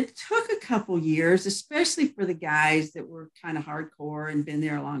 It took a couple years, especially for the guys that were kind of hardcore and been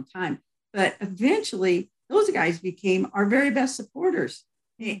there a long time. But eventually, those guys became our very best supporters.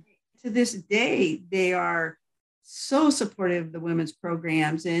 And to this day, they are so supportive of the women's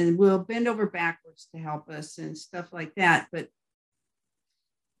programs and will bend over backwards to help us and stuff like that. But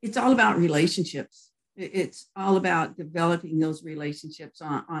it's all about relationships. It's all about developing those relationships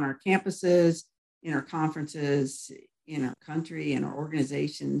on our campuses, in our conferences, in our country, in our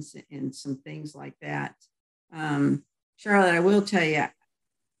organizations, and some things like that. Charlotte, I will tell you,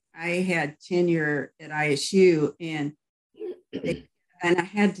 I had tenure at ISU, and I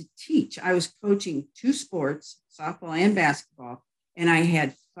had to teach. I was coaching 2 sports, softball and basketball, and I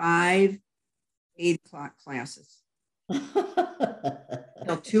had 5 8:00 classes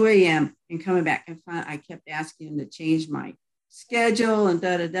till 2 a.m. and coming back. And I kept asking them to change my schedule and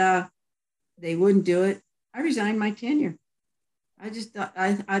da-da-da. They wouldn't do it. I resigned my tenure. I just thought,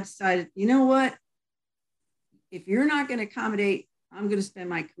 I decided, you know what? If you're not going to accommodate I'm going to spend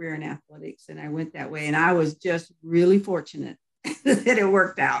my career in athletics. And I went that way. And I was just really fortunate that it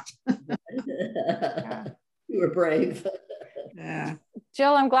worked out. You were brave. Yeah.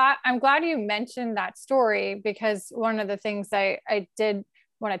 Jill, I'm glad you mentioned that story, because one of the things I did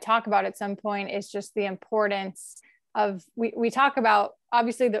want to talk about at some point is just the importance of, we talk about,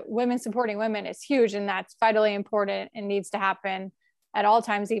 obviously, the women supporting women is huge, and that's vitally important and needs to happen at all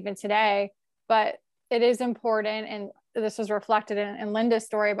times, even today. But it is important, and this was reflected in Linda's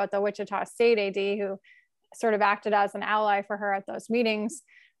story about the Wichita State AD, who sort of acted as an ally for her at those meetings.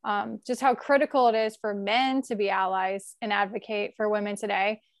 Just how critical it is for men to be allies and advocate for women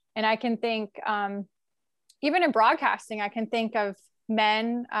today. And I can think, even in broadcasting, I can think of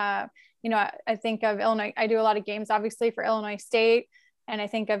men, I think of Illinois. I do a lot of games, obviously, for Illinois State. And I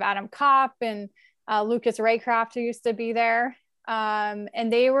think of Adam Kopp and Lucas Raycraft, who used to be there.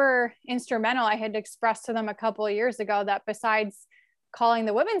 And they were instrumental. I had expressed to them a couple of years ago that besides calling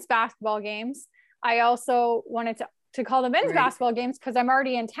the women's basketball games, I also wanted to call the men's basketball games, because I'm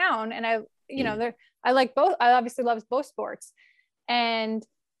already in town, and I like both. I obviously love both sports. And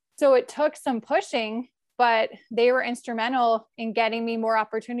so it took some pushing, but they were instrumental in getting me more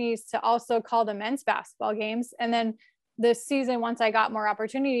opportunities to also call the men's basketball games. And then this season, once I got more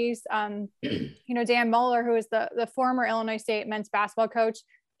opportunities, Dan Muller, who is the former Illinois State men's basketball coach,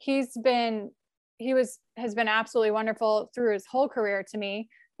 has been absolutely wonderful through his whole career to me,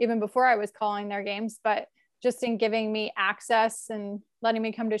 even before I was calling their games, but just in giving me access and letting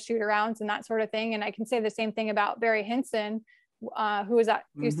me come to shoot arounds and that sort of thing. And I can say the same thing about Barry Hinson, who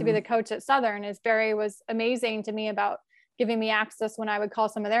used to be the coach at Southern. Barry was amazing to me about giving me access when I would call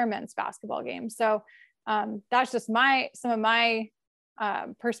some of their men's basketball games. So that's just some of my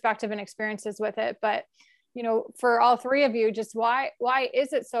perspective and experiences with it. But, for all three of you, just why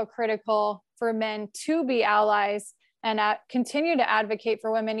is it so critical for men to be allies and continue to advocate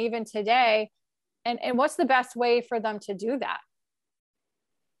for women even today? And what's the best way for them to do that?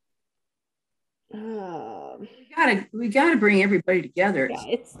 We gotta bring everybody together.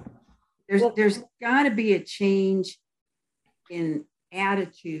 Yeah, there's got to be a change in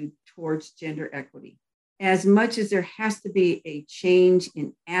attitude towards gender equity, as much as there has to be a change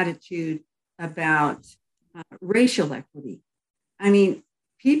in attitude about racial equity. I mean,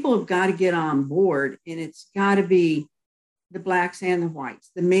 people have got to get on board, and it's got to be the Blacks and the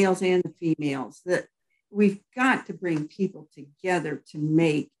whites, the males and the females. That we've got to bring people together to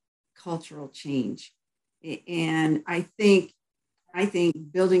make cultural change. And I think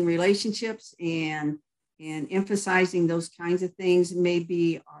building relationships and emphasizing those kinds of things may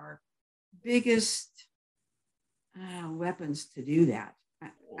be our biggest weapons to do that.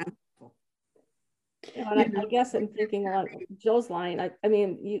 I guess I'm thinking on Jill's line.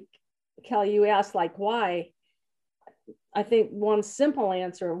 Kelly, you asked why. I think one simple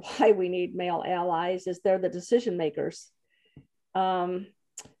answer why we need male allies is they're the decision makers.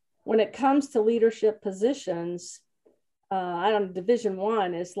 When it comes to leadership positions, Division I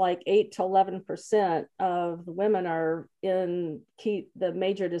is 8 to 11% of the women are in the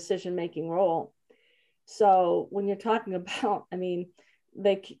major decision-making role. So when you're talking about,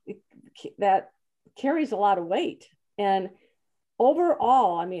 that carries a lot of weight. And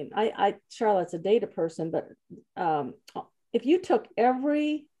overall, Charlotte's a data person, but if you took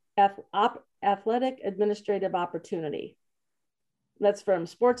every athletic administrative opportunity, that's from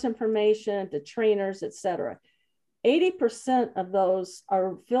sports information to trainers, et cetera, 80% of those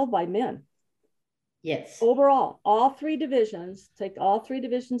are filled by men. Yes. Overall, all three divisions, take all three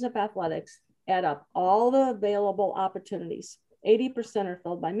divisions of athletics, add up all the available opportunities, 80% are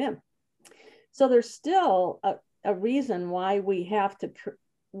filled by men. So there's still a reason why we have to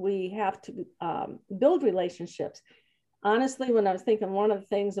build relationships. Honestly, when I was thinking, one of the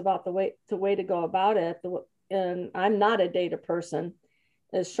things about the way to go about it, and I'm not a data person,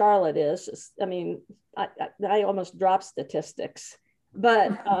 as Charlotte is. I almost drop statistics,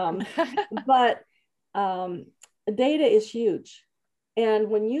 but data is huge. And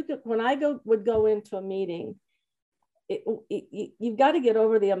when I would go into a meeting, you've got to get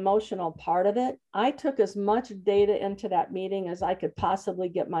over the emotional part of it. I took as much data into that meeting as I could possibly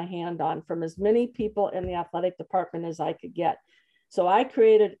get my hand on from as many people in the athletic department as I could get. So I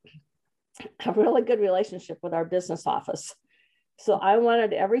created a really good relationship with our business office. So I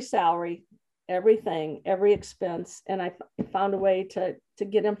wanted every salary, everything, every expense, and I found a way to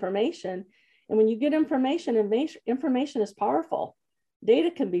get information. And when you get information is powerful.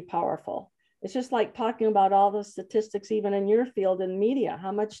 Data can be powerful. It's just like talking about all the statistics, even in your field in media.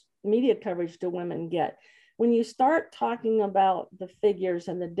 How much media coverage do women get? When you start talking about the figures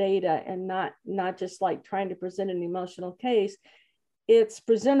and the data and not just trying to present an emotional case, it's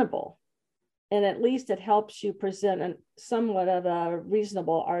presentable. And at least it helps you present somewhat of a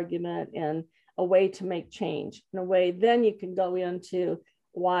reasonable argument and a way to make change. In a way, then you can go into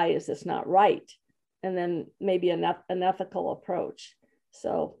why is this not right? And then maybe an ethical approach.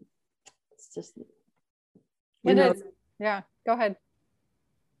 So it's just. It is. Yeah, go ahead.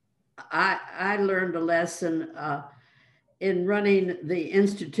 I learned a lesson in running the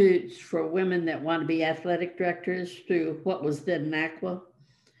institutes for women that want to be athletic directors through what was then NACWA.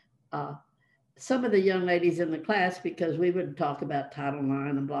 Some of the young ladies in the class, because we would talk about Title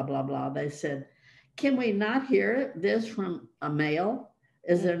IX and blah, blah, blah, they said, can we not hear this from a male?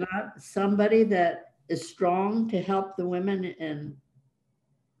 Is there not somebody that is strong to help the women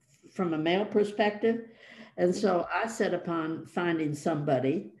from a male perspective? And so I set upon finding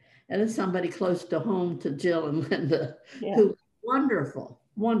somebody, and it's somebody close to home to Jill and Linda, who was wonderful,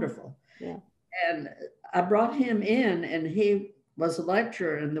 wonderful. Yeah. And I brought him in, and he was a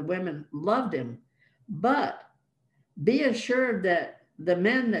lecturer, and the women loved him. But be assured that the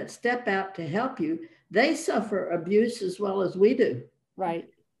men that step out to help you, they suffer abuse as well as we do. Right.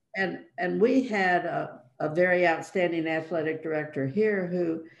 And we had a very outstanding athletic director here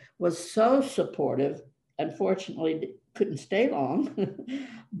who was so supportive. Unfortunately, couldn't stay long,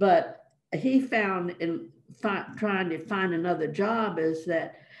 but he found in trying to find another job is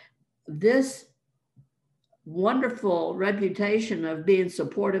that this wonderful reputation of being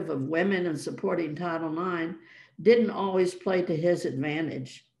supportive of women and supporting Title IX didn't always play to his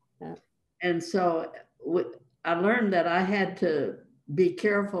advantage. Yeah. And so I learned that I had to be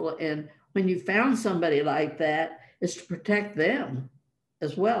careful, and when you found somebody like that, is to protect them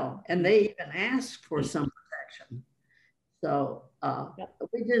as well. And they even asked for some protection. So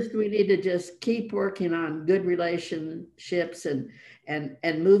we need to just keep working on good relationships and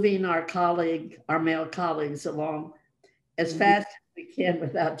moving our male colleagues along as fast as we can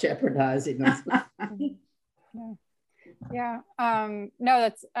without jeopardizing them. Yeah. No,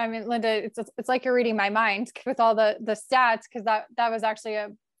 Linda, it's like you're reading my mind with all the stats, because that was actually a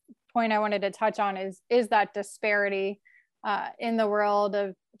point I wanted to touch on is that disparity in the world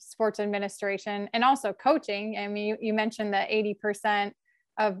of sports administration and also coaching. I mean, you mentioned that 80%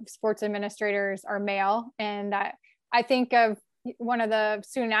 of sports administrators are male. And I think of one of the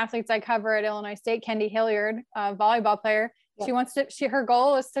student athletes I cover at Illinois State, Kendi Hilliard, a volleyball player. Yeah. Her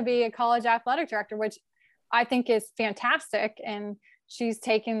goal is to be a college athletic director, which I think is fantastic. And she's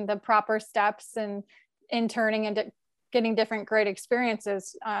taken the proper steps and interning and getting different great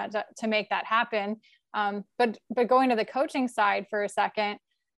experiences to make that happen. But going to the coaching side for a second,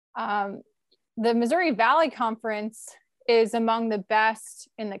 the Missouri Valley Conference is among the best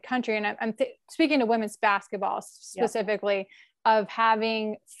in the country. And I'm speaking to women's basketball specifically, of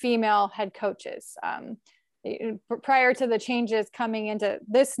having female head coaches. Prior to the changes coming into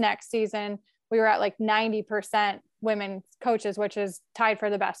this next season, we were at like 90% women coaches, which is tied for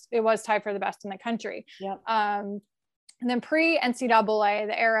the best. It was tied for the best in the country. Yep. And then pre-NCAA,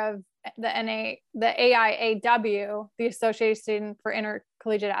 the era of the AIAW, the Association for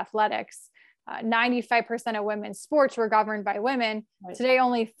Intercollegiate Athletics, 95% of women's sports were governed by women. Right. Today,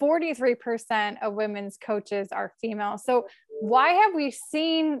 only 43% of women's coaches are female. So why have we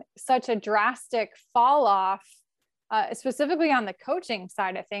seen such a drastic fall off, specifically on the coaching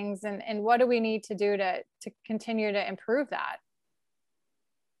side of things? And what do we need to do to continue to improve that?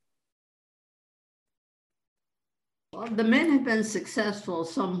 Well, the men have been successful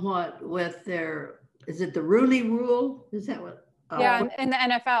somewhat with is it the Rooney Rule? Is that what? Yeah, in the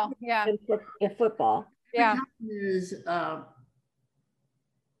NFL, yeah. In football. Yeah. There's an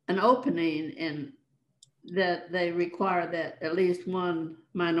opening in that they require that at least one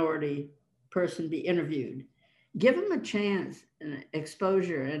minority person be interviewed. Give them a chance and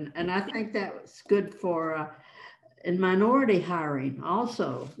exposure. And I think that was good for in minority hiring.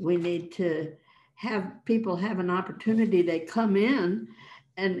 Also, we need to have people have an opportunity. They come in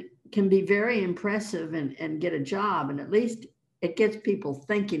and can be very impressive and get a job. And at least it gets people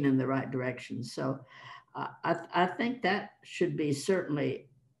thinking in the right direction. So I think that should be certainly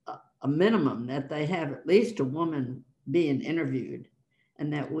a minimum, that they have at least a woman being interviewed,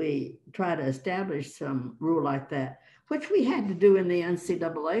 and that we try to establish some rule like that, which we had to do in the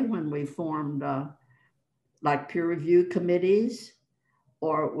NCAA when we formed like peer review committees,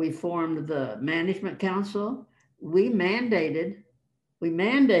 or we formed the management council. We mandated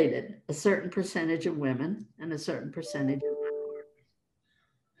a certain percentage of women and a certain percentage of minorities.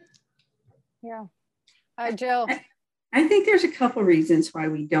 Yeah. Jill. I think there's a couple reasons why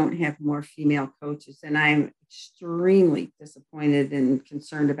we don't have more female coaches, and I'm extremely disappointed and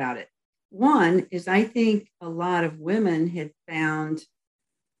concerned about it. One is I think a lot of women had found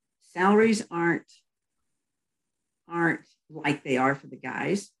salaries aren't like they are for the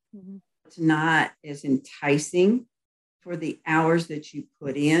guys. Mm-hmm. It's not as enticing for the hours that you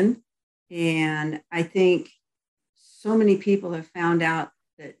put in. And I think so many people have found out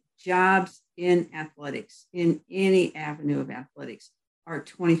that jobs in athletics, in any avenue of athletics, are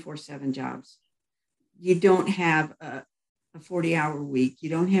 24/7 jobs. You don't have a 40-hour week. You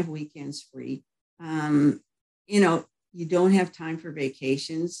don't have weekends free. You don't have time for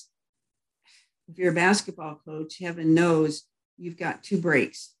vacations. If you're a basketball coach, heaven knows you've got 2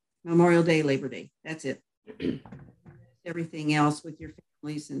 breaks, Memorial Day, Labor Day. That's it. Everything else with your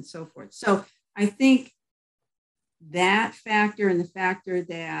families and so forth. So I think that factor and the factor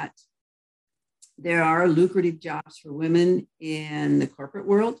that there are lucrative jobs for women in the corporate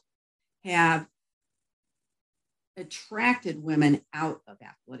world have attracted women out of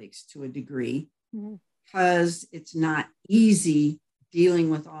athletics to a degree, because it's not easy dealing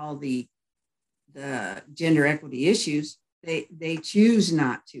with all the gender equity issues. They choose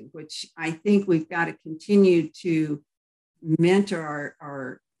not to, which I think we've got to continue to mentor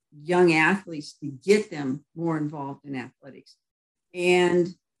our young athletes to get them more involved in athletics. And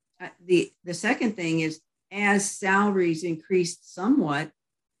the second thing is, as salaries increased somewhat,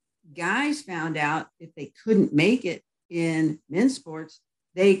 guys found out if they couldn't make it in men's sports,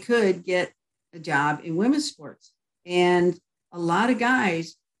 they could get a job in women's sports. And a lot of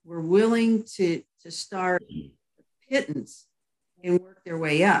guys were willing to start pittance and work their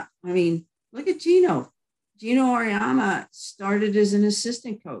way up. I mean, look at Gino. Gino Auriemma started as an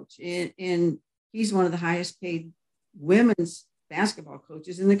assistant coach, and he's one of the highest paid women's basketball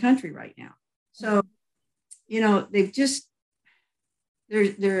coaches in the country right now. So, they've just,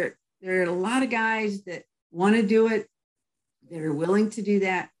 there are a lot of guys that want to do it, that are willing to do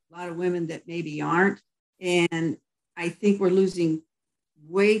that, a lot of women that maybe aren't. And I think we're losing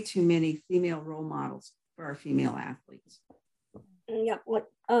way too many female role models for our female athletes. Yeah,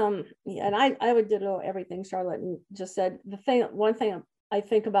 and I would ditto everything Charlotte just said. One thing I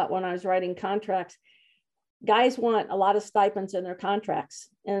think about when I was writing contracts, guys want a lot of stipends in their contracts.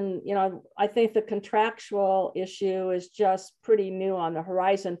 And, I think the contractual issue is just pretty new on the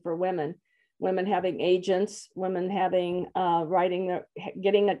horizon for women having agents, women having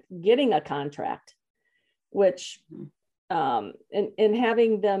getting a contract, which, and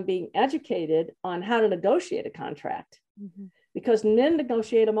having them being educated on how to negotiate a contract. Mm-hmm. Because men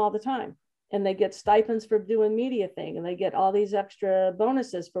negotiate them all the time, and they get stipends for doing media thing, and they get all these extra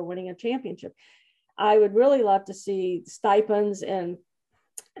bonuses for winning a championship. I would really love to see stipends and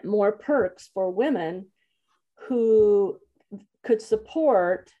more perks for women who could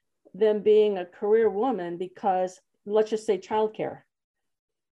support them being a career woman, because let's just say childcare.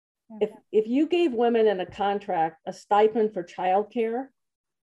 Okay. If you gave women in a contract a stipend for childcare,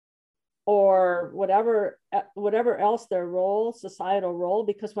 or whatever else their role, societal role,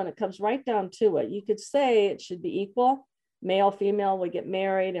 because when it comes right down to it, you could say it should be equal. Male, female, we get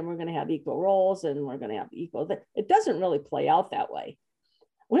married and we're going to have equal roles and we're going to have equal. It doesn't really play out that way.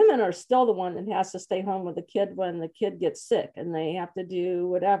 Women are still the one that has to stay home with the kid when the kid gets sick, and they have to do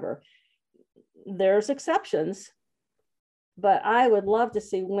whatever. There's exceptions, but I would love to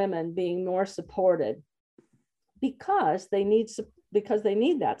see women being more supported because they need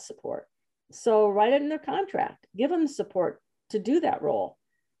that support. So write it in their contract, give them the support to do that role.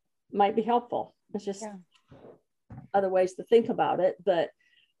 Might be helpful. It's just other ways to think about it. But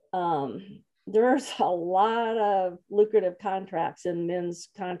there's a lot of lucrative contracts in men's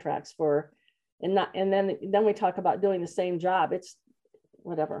contracts and then we talk about doing the same job. It's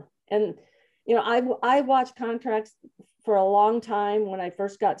whatever. And, I watched contracts for a long time when I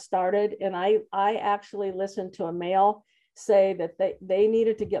first got started. And I actually listened to a male say that they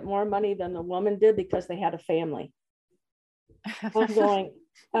needed to get more money than the woman did because they had a family. I'm going,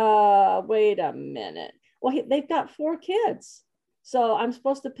 wait a minute. Well, they've got 4 kids. So I'm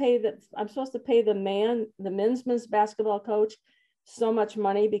supposed to pay the men's basketball coach so much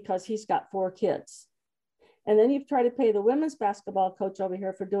money because he's got 4 kids. And then you try to pay the women's basketball coach over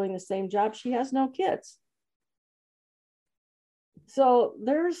here for doing the same job. She has no kids. So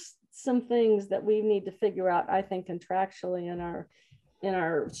there's some things that we need to figure out, I think, contractually in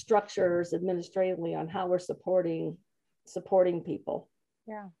our structures administratively on how we're supporting people.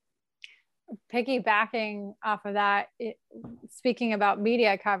 Yeah. Piggybacking off of that, speaking about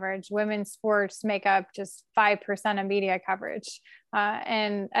media coverage, women's sports make up just 5% of media coverage.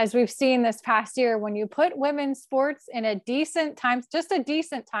 And as we've seen this past year, when you put women's sports in a decent time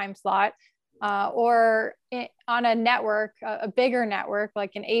slot, on a network, a bigger network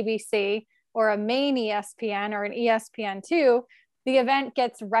like an ABC or a main ESPN or an ESPN2, the event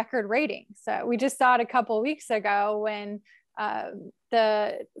gets record ratings. So we just saw it a couple of weeks ago when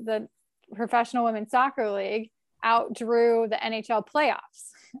the Professional Women's Soccer League outdrew the NHL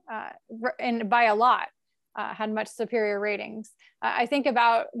playoffs and by a lot, had much superior ratings. I think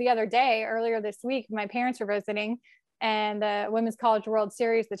about the other day, earlier this week, my parents were visiting and the Women's College World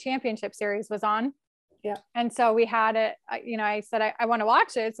Series, the championship series was on. Yeah. And so we had it, I said, I want to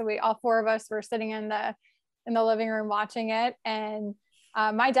watch it. So all four of us were sitting in the living room watching it. And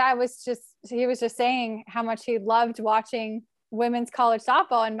my dad was just saying how much he loved watching women's college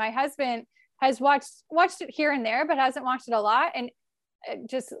softball. And my husband has watched it here and there, but hasn't watched it a lot. And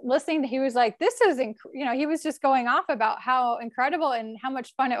just listening, he was like, this is, he was just going off about how incredible and how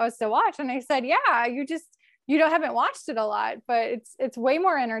much fun it was to watch. And I said, yeah, haven't watched it a lot, but it's way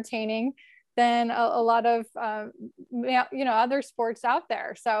more entertaining than a lot of, other sports out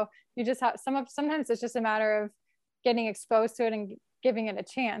there. So you just have sometimes it's just a matter of getting exposed to it and giving it a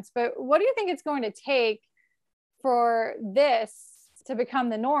chance. But what do you think it's going to take for this to become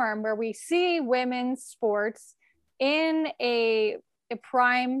the norm, where we see women's sports in a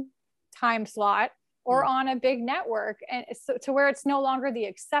prime time slot or on a big network, and so to where it's no longer the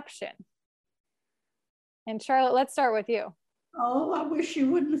exception? And Charlotte, let's start with you. Oh, I wish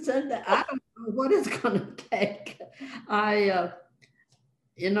you wouldn't have said that. I don't know what it's going to take. A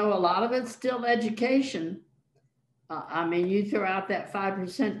lot of it's still education. You throw out that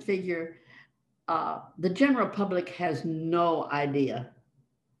 5% figure. The general public has no idea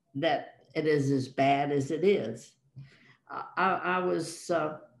that it is as bad as it is. I was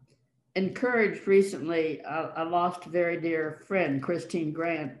encouraged recently. I lost a very dear friend, Christine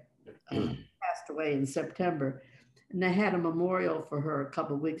Grant, passed away in September, and they had a memorial for her a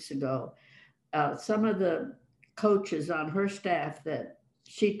couple of weeks ago. Some of the coaches on her staff that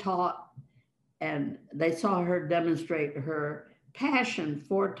she taught, and they saw her demonstrate her passion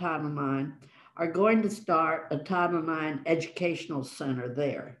for Title IX, are going to start a Title IX educational center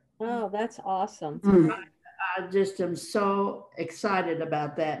there. Oh, that's awesome. I just am so excited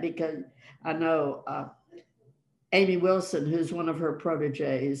about that, because I know Amy Wilson, who's one of her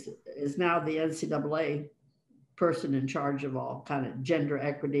proteges, is now the NCAA person in charge of all kind of gender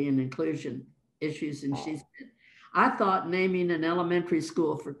equity and inclusion issues. And she said, I thought naming an elementary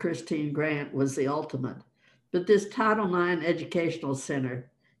school for Christine Grant was the ultimate, but this Title IX educational center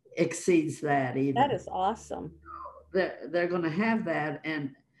exceeds that even. That is awesome. They're going to have that.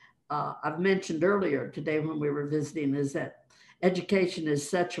 And I've mentioned earlier today when we were visiting is that education is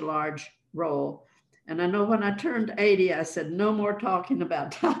such a large role. And I know when I turned 80, I said, no more talking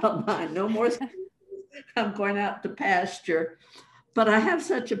about Title IX, no more. I'm going out to pasture. But I have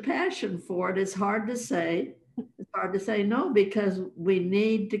such a passion for it. It's hard to say. It's hard to say no, because we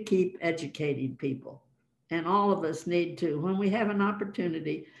need to keep educating people. And all of us need to, when we have an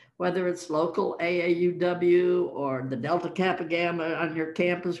opportunity, whether it's local AAUW or the Delta Kappa Gamma on your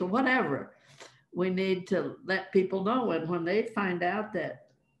campus or whatever, we need to let people know. And when they find out that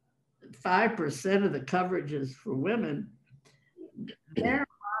 5% of the coverage is for women, there are a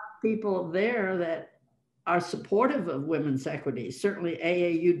lot of people there that are supportive of women's equity. Certainly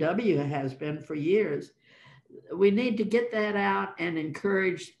AAUW has been for years. We need to get that out and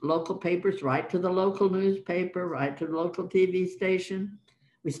encourage local papers, write to the local newspaper, write to the local TV station.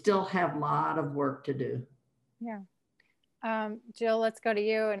 We still have a lot of work to do. Yeah. Jill, let's go to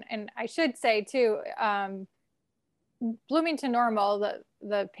you. And I should say too, Bloomington Normal,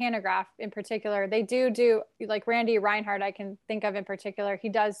 the Pantagraph in particular, they do like Randy Reinhardt, I can think of in particular. He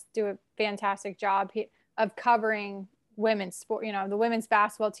does do a fantastic job of covering women's sport. The women's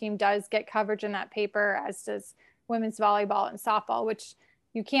basketball team does get coverage in that paper, as does women's volleyball and softball, which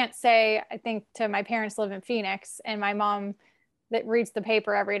you can't say. I think to my parents live in Phoenix, and my mom that reads the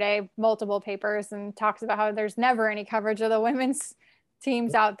paper every day, multiple papers, and talks about how there's never any coverage of the women's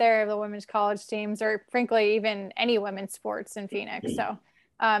teams out there, the women's college teams, or frankly, even any women's sports in Phoenix. So,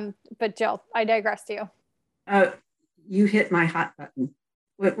 but Jill, I digress to you. You hit my hot button.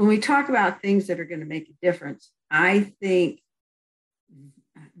 When we talk about things that are going to make a difference, I think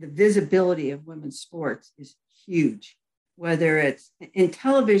the visibility of women's sports is huge. Whether it's in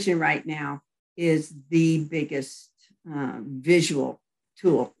television right now is the biggest visual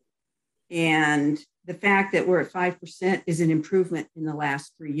tool. And the fact that we're at 5% is an improvement in the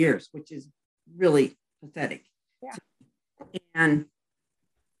last 3 years, which is really pathetic. Yeah. And,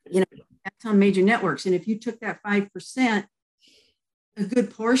 that's on major networks. And if you took that 5%, a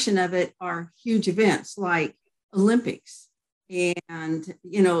good portion of it are huge events like Olympics and,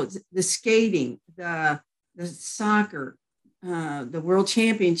 you know, the skating, the soccer, the world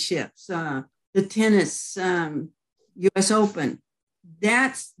championships, the tennis, US Open,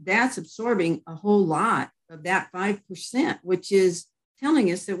 that's absorbing a whole lot of that 5%, which is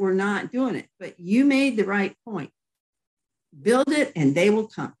telling us that we're not doing it. But you made the right point. Build it and they will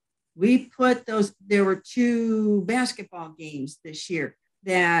come. We put those, there were 2 basketball games this year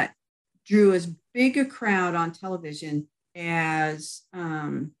that drew as big a crowd on television as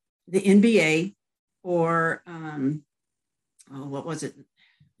the NBA or, what was it?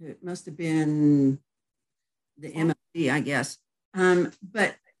 It must have been the MLB, I guess.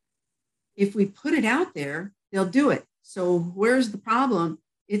 But if we put it out there, they'll do it. So where's the problem?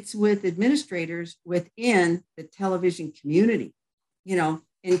 It's with administrators within the television community, you know.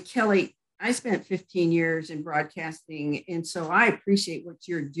 And Kelly, I spent 15 years in broadcasting, and so I appreciate what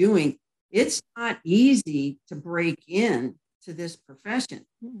you're doing. It's not easy to break in to this profession.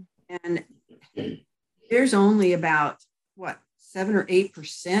 And there's only about, 7 or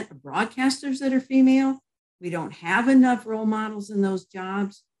 8% of broadcasters that are female. We don't have enough role models in those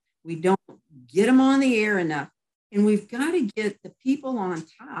jobs. We don't get them on the air enough. And we've got to get the people on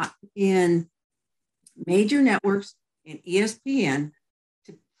top in major networks and ESPN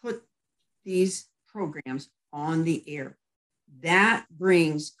to put these programs on the air. That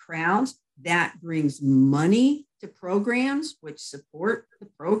brings crowds, that brings money to programs, which support the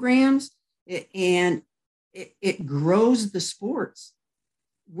programs, and it grows the sports.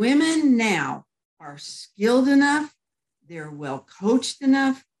 Women now are skilled enough, they're well coached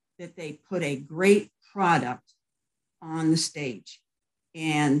enough that they put a great product on the stage.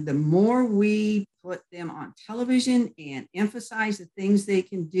 And the more we put them on television and emphasize the things they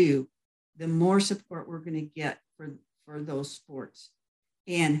can do, the more support we're going to get for those sports.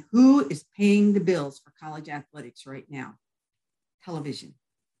 And who is paying the bills for college athletics right now? Television.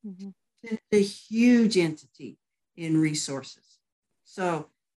 Mm-hmm. It's a huge entity in resources. So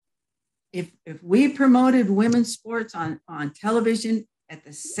if we promoted women's sports on television at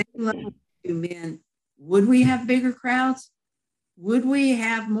the same level to men, would we have bigger crowds? Would we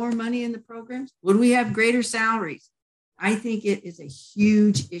have more money in the programs? Would we have greater salaries? I think it is a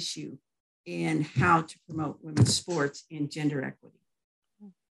huge issue in how to promote women's sports and gender equity.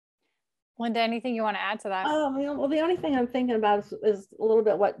 Linda, anything you want to add to that? Well, the only thing I'm thinking about is a little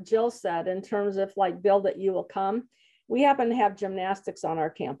bit what Jill said in terms of like build it, you will come. We happen to have gymnastics on our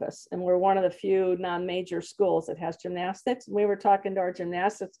campus, and we're one of the few non-major schools that has gymnastics. We were talking to our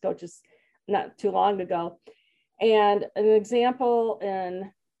gymnastics coaches not too long ago. And an example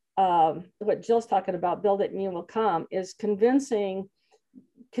in what Jill's talking about, build it and you will come, is convincing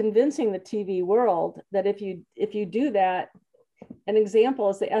the TV world that if you do that. An example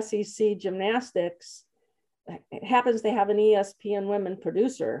is the SEC gymnastics. It happens they have an ESPN women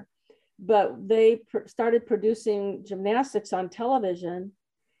producer, but they started producing gymnastics on television,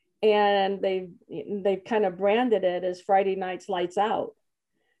 and they've kind of branded it as Friday Nights Lights Out.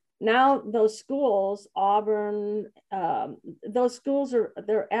 Now those schools, Auburn, those schools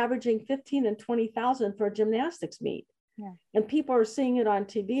they're averaging 15 and 20,000 for a gymnastics meet. Yeah. And people are seeing it on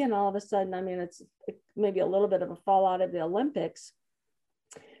TV, and all of a sudden, I mean, it's maybe a little bit of a fallout of the Olympics.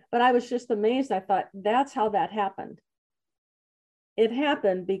 But I was just amazed. I thought, that's how that happened. It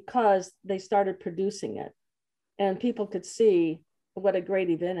happened because they started producing it, and people could see what a great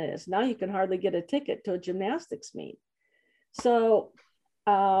event it is. Now you can hardly get a ticket to a gymnastics meet. So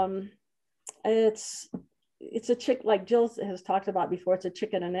it's a chick, like Jill has talked about before, it's a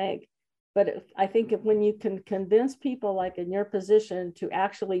chicken and egg. But I think when you can convince people like in your position to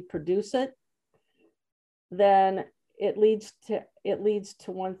actually produce it, then it leads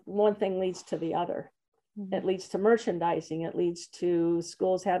to one thing leads to the other. Mm-hmm. It leads to merchandising. It leads to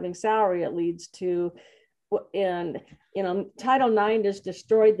schools having salary. It leads to, and Title IX has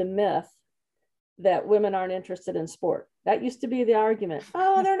destroyed the myth that women aren't interested in sport. That used to be the argument.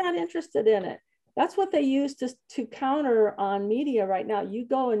 Oh, they're not interested in it. That's what they use to counter on media right now. You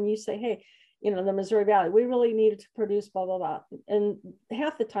go and you say, hey, the Missouri Valley, we really needed to produce blah, blah, blah. And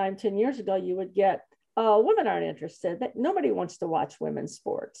half the time, 10 years ago, you would get, women aren't interested. Nobody wants to watch women's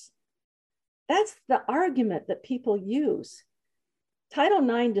sports. That's the argument that people use. Title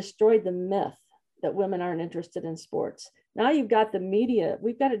IX destroyed the myth that women aren't interested in sports. Now you've got the media.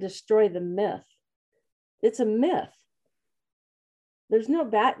 We've got to destroy the myth. It's a myth. There's no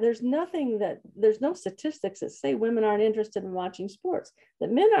statistics that say women aren't interested in watching sports, that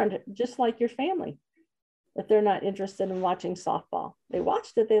men aren't, just like your family, that they're not interested in watching softball. They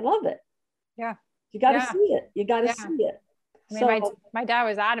watched it, they love it. Yeah. You got to see it. You got to see it. I mean, my dad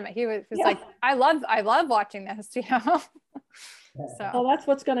was adamant. He was like, I love watching this, So, well, that's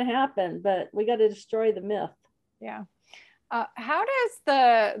what's going to happen, but we got to destroy the myth. yeah. How does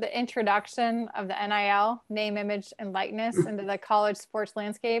the introduction of the NIL, name, image, and likeness, into the college sports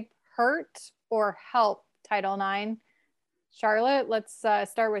landscape hurt or help Title IX? Charlotte, let's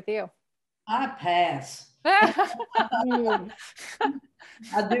start with you. I pass. Mm.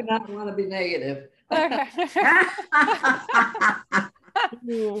 I do not want to be negative.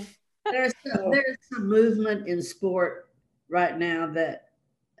 Mm. There's some movement in sport right now that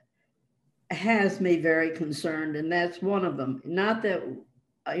has me very concerned, and that's one of them. Not that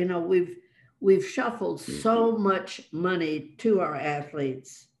we've shuffled so much money to our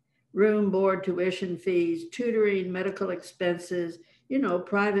athletes: room, board, tuition fees, tutoring, medical expenses,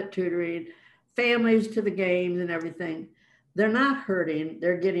 private tutoring, families to the games and everything. They're not hurting,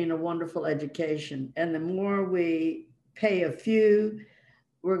 they're getting a wonderful education. And the more we pay a few,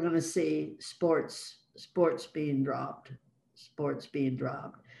 we're going to see sports being dropped.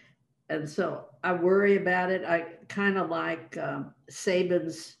 And so I worry about it. I kind of like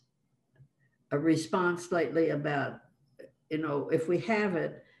Saban's response lately about, if we have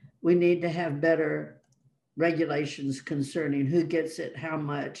it, we need to have better regulations concerning who gets it, how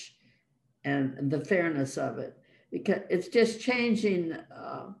much, and the fairness of it, because it's just changing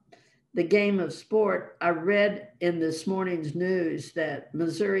the game of sport. I read in this morning's news that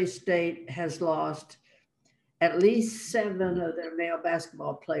Missouri State has lost at least 7 of their male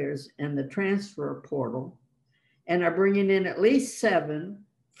basketball players in the transfer portal, and are bringing in at least 7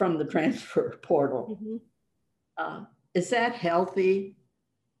 from the transfer portal. Mm-hmm. Is that healthy?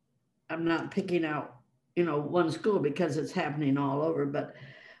 I'm not picking out, one school because it's happening all over, but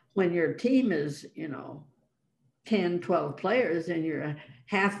when your team is, 10, 12 players and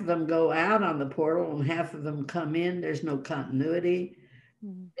half of them go out on the portal and half of them come in, there's no continuity.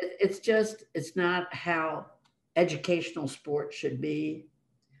 Mm-hmm. It's not how educational sport should be.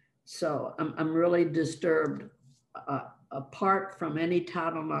 So I'm really disturbed, apart from any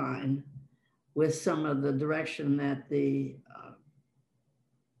Title IX, with some of the direction that the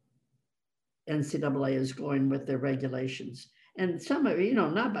NCAA is going with their regulations. And some of it,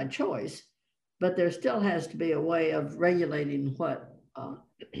 not by choice, but there still has to be a way of regulating what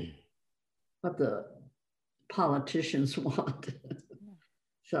the politicians want.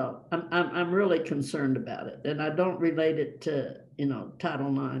 So I'm really concerned about it, and I don't relate it to Title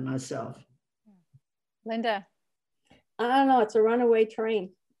IX myself. Linda, I don't know. It's a runaway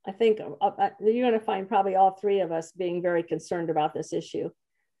train. I think you're going to find probably all 3 of us being very concerned about this issue.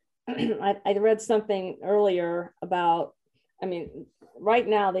 I read something earlier about, right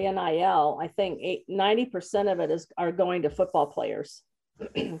now the NIL, I think 90% of it are going to football players,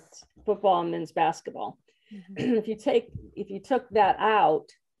 football and men's basketball. Mm-hmm. If you took that out,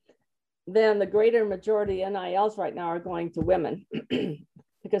 then the greater majority of NILs right now are going to women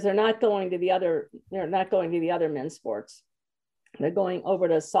because they're not going to the other men's sports. They're going over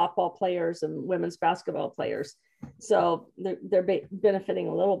to softball players and women's basketball players. So they're benefiting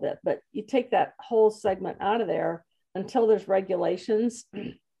a little bit, but you take that whole segment out of there until there's regulations.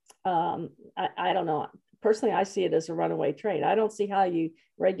 I don't know. Personally, I see it as a runaway train. I don't see how you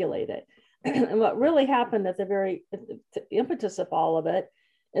regulate it. And what really happened at the impetus of all of it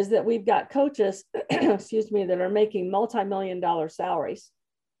is that we've got coaches, that are making multi-million-dollar salaries.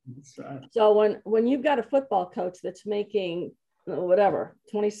 That's right. So when you've got a football coach that's making whatever,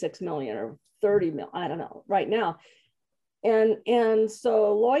 26 million or 30 million, I don't know, right now. And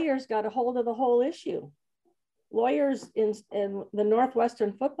so lawyers got a hold of the whole issue. Lawyers in the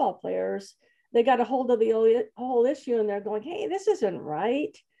Northwestern football players, they got a hold of the whole issue, and they're going, hey, this isn't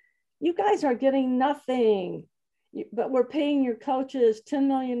right. You guys are getting nothing, but we're paying your coaches $10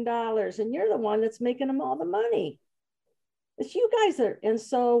 million, and you're the one that's making them all the money. It's you guys are. And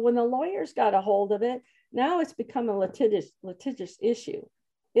so when the lawyers got a hold of it, now it's become a litigious issue.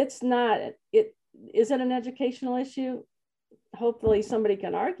 It's not, is it an educational issue? Hopefully somebody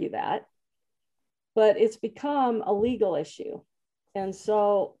can argue that, but it's become a legal issue. And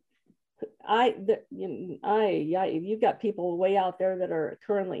so you've got people way out there that are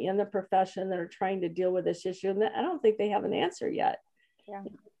currently in the profession that are trying to deal with this issue, and I don't think they have an answer yet. Yeah.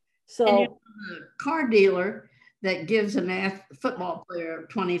 So the car dealer that gives a football player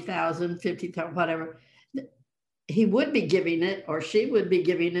 20,000, 50,000, whatever, he would be giving it, or she would be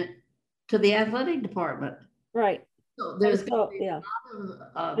giving it to the athletic department. Right. So there's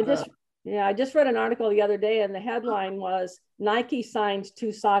I just read an article the other day, and the headline was Nike signs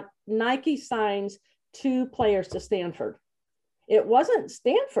 2 players to Stanford. It wasn't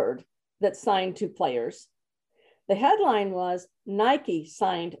Stanford that signed 2 players. The headline was Nike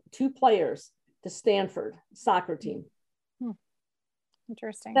signed 2 players to Stanford soccer team.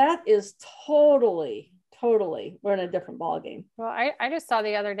 Interesting. That is totally, we're in a different ballgame. Well, I just saw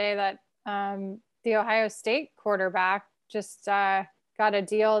the other day that the Ohio State quarterback just got a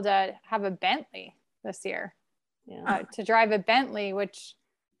deal to have a Bentley this year, to drive a Bentley, which,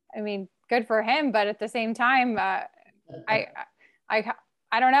 I mean, good for him. But at the same time, I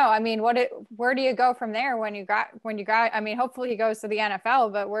don't know. I mean, where do you go from there when you got, I mean, hopefully he goes to the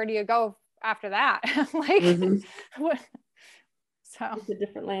NFL, but where do you go after that? Like, so it's a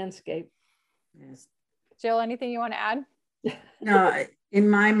different landscape. Yes. Jill, anything you want to add? No, in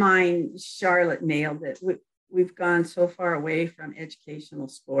my mind, Charlotte nailed it. We've gone so far away from educational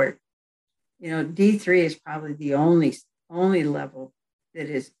sport. You know, D3 is probably the only level that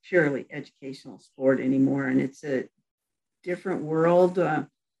is purely educational sport anymore, and it's a different world.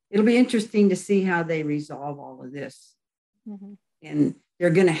 It'll be interesting to see how they resolve all of this, and they're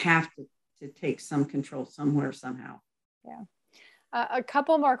going to have to take some control somewhere, somehow. Yeah. A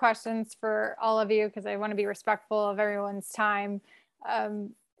couple more questions for all of you, because I want to be respectful of everyone's time.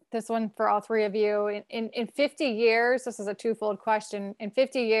 This one for all three of you. In 50 years, this is a twofold question. In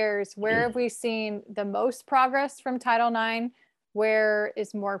 50 years, where have we seen the most progress from Title IX? Where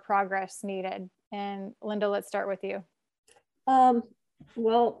is more progress needed? And Linda, let's start with you.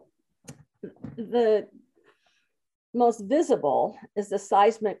 Well, the most visible is the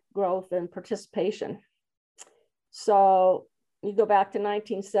seismic growth and participation. So you go back to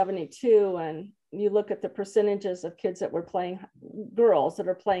 1972 and you look at the percentages of kids that were playing, girls that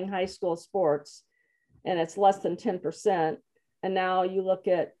are playing high school sports, and it's less than 10%. And now you look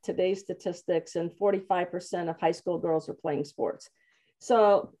at today's statistics and 45% of high school girls are playing sports.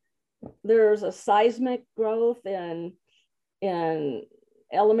 So there's a seismic growth in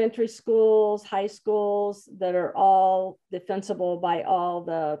elementary schools, high schools that are all defensible by all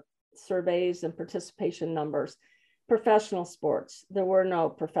the surveys and participation numbers. Professional sports, there were no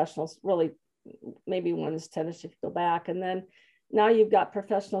professionals, really, maybe one's tennis if you go back. And then now you've got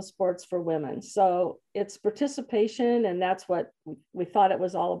professional sports for women. So it's participation, and that's what we thought it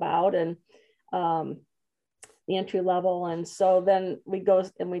was all about, and the entry level. And so then we go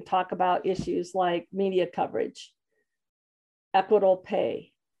and we talk about issues like media coverage, equitable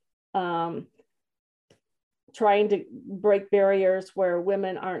pay, trying to break barriers where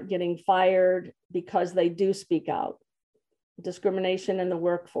women aren't getting fired because they do speak out, discrimination in the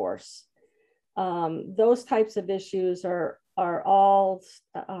workforce. Those types of issues are all,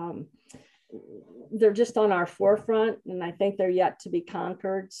 they're just on our forefront, and I think they're yet to be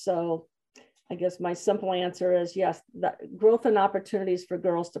conquered. So I guess my simple answer is yes, the growth and opportunities for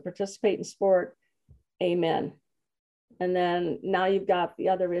girls to participate in sport, amen. And then now you've got the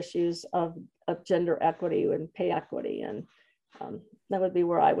other issues of gender equity and pay equity. And that would be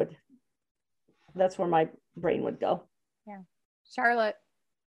where that's where my brain would go. Yeah. Charlotte.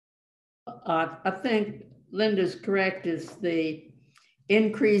 I think Linda's correct. Is the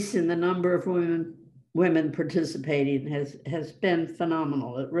increase in the number of women participating has been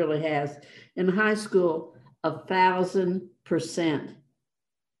phenomenal. It really has. In high school, 1,000%.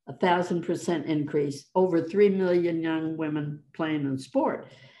 1,000% increase, over 3 million young women playing in sport.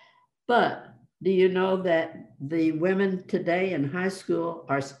 But do you know that the women today in high school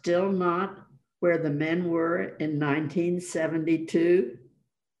are still not where the men were in 1972?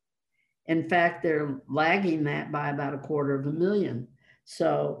 In fact, they're lagging that by about 250,000.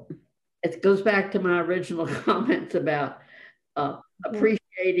 So it goes back to my original comments about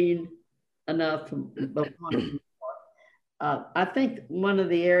appreciating enough, but wanting. I think one of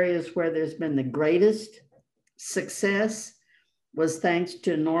the areas where there's been the greatest success was thanks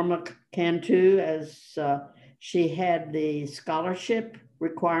to Norma Cantu, as she had the scholarship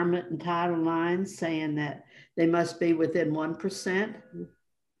requirement in Title IX, saying that they must be within 1%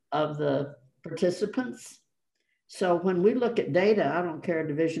 of the participants. So when we look at data, I don't care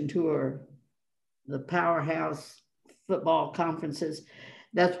Division II or the powerhouse football conferences,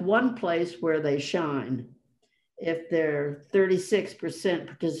 that's one place where they shine. If they're 36%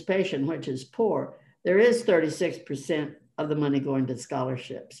 participation, which is poor, there is 36% of the money going to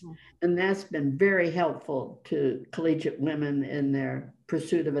scholarships. And that's been very helpful to collegiate women in their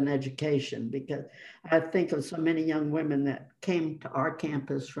pursuit of an education, because I think of so many young women that came to our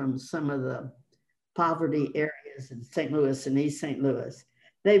campus from some of the poverty areas in St. Louis and East St. Louis.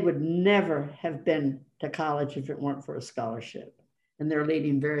 They would never have been to college if it weren't for a scholarship. And they're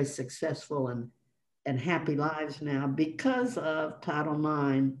leading very successful and happy lives now because of Title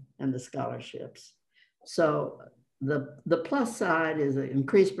IX and the scholarships. So the plus side is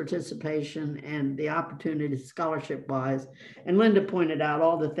increased participation and the opportunity scholarship wise. And Linda pointed out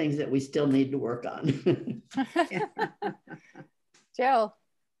all the things that we still need to work on. Jill.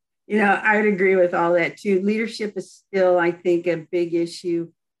 I would agree with all that too. Leadership is still, I think, a big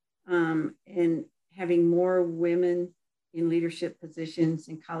issue. And having more women in leadership positions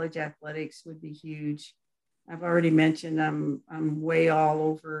in college athletics would be huge. I've already mentioned I'm way all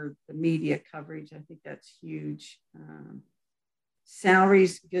over the media coverage. I think that's huge.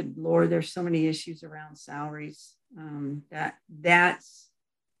 Salaries, good Lord, there's so many issues around salaries. That's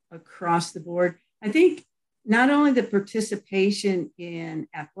across the board. I think not only the participation in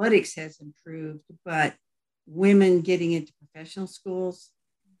athletics has improved, but women getting into professional schools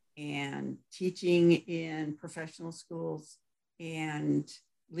and teaching in professional schools and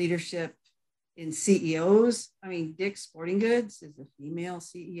leadership in CEOs. I mean, Dick's Sporting Goods is a female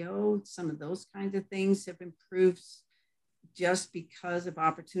CEO. Some of those kinds of things have improved just because of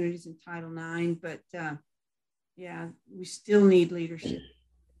opportunities in Title IX. But yeah, we still need leadership.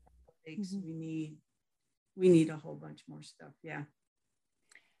 Mm-hmm. We need a whole bunch more stuff. Yeah.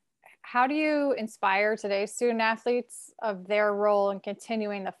 How do you inspire today's student athletes of their role in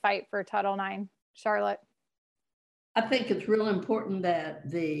continuing the fight for Title IX? Charlotte? I think it's real important that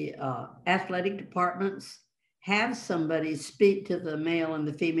the athletic departments have somebody speak to the male and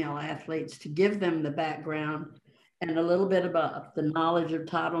the female athletes to give them the background and a little bit about the knowledge of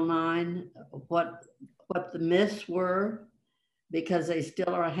Title IX, what the myths were, because they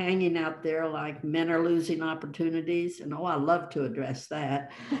still are hanging out there like men are losing opportunities. And I love to address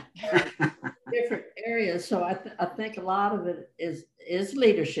that. Different areas. So I think a lot of it is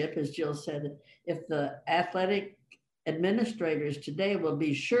leadership, as Jill said. If the athletic administrators today will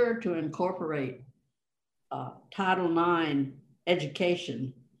be sure to incorporate Title IX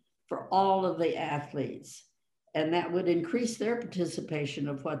education for all of the athletes, and that would increase their participation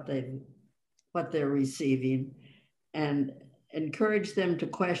of what they're receiving, and encourage them to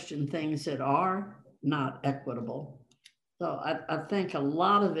question things that are not equitable. So I think a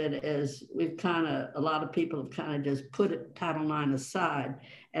lot of it is a lot of people have kind of just put Title IX aside.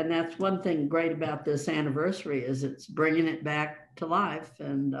 And that's one thing great about this anniversary is it's bringing it back to life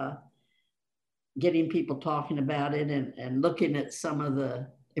and getting people talking about it and looking at some of the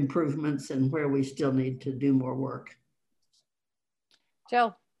improvements and where we still need to do more work.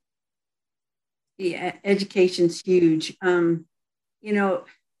 Jill. Yeah, education's huge.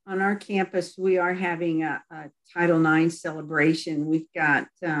 On our campus, we are having a Title IX celebration. We've got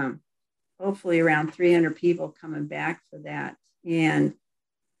hopefully around 300 people coming back for that. And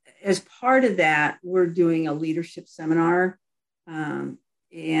as part of that, we're doing a leadership seminar, and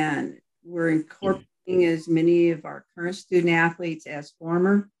we're incorporating as many of our current student athletes as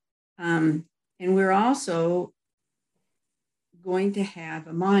former. And we're also going to have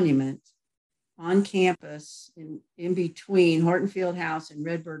a monument on campus in between Horton Fieldhouse and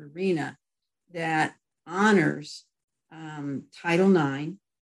Redbird Arena that honors Title IX,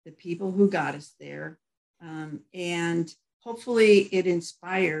 the people who got us there. And hopefully it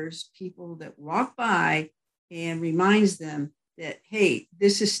inspires people that walk by and reminds them that, hey,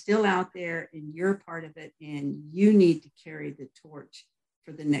 this is still out there and you're part of it and you need to carry the torch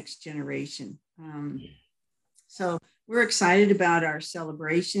for the next generation. So we're excited about our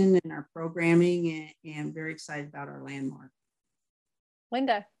celebration and our programming and very excited about our landmark.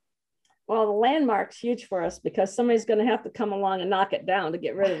 Linda. Well, the landmark's huge for us because somebody's going to have to come along and knock it down to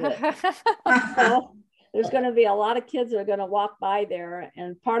get rid of it. So there's going to be a lot of kids that are going to walk by there,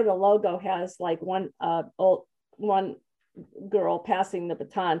 and part of the logo has like one girl passing the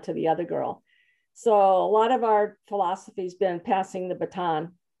baton to the other girl. So a lot of our philosophy has been passing the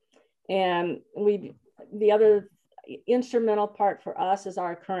baton, and the other instrumental part for us is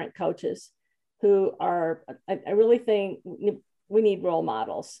our current coaches who are, I really think we need role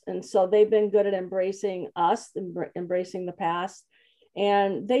models. And so they've been good at embracing us, embracing the past.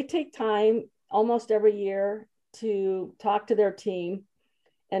 And they take time almost every year to talk to their team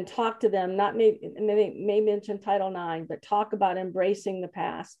and talk to them, not may mention Title IX, but talk about embracing the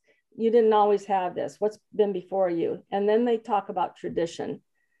past. You didn't always have this. What's been before you? And then they talk about tradition,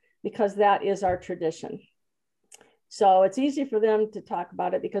 because that is our tradition. So it's easy for them to talk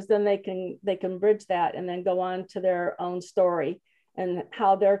about it because then they can bridge that and then go on to their own story and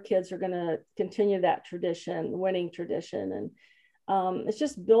how their kids are going to continue that tradition, winning tradition. And it's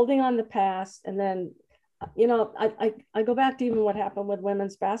just building on the past. And then, I go back to even what happened with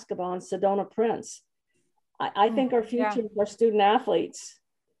women's basketball and Sedona Prince. I think our future is our student athletes.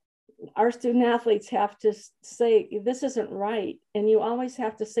 Our student athletes have to say, this isn't right. And you always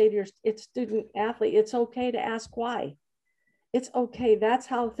have to say to your student athlete, it's okay to ask why. It's okay. That's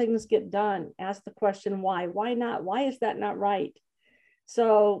how things get done. Ask the question, why? Why not? Why is that not right?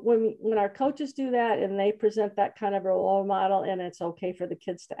 So when our coaches do that and they present that kind of a role model, and it's okay for the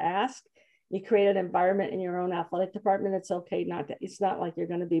kids to ask, you create an environment in your own athletic department. It's okay it's not like you're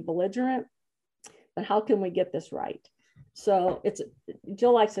going to be belligerent, but how can we get this right? So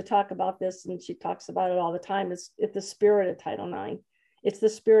Jill likes to talk about this, and she talks about it all the time. It's the spirit of Title IX. It's the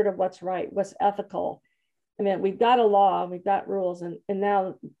spirit of what's right, what's ethical. I mean, we've got a law, we've got rules, and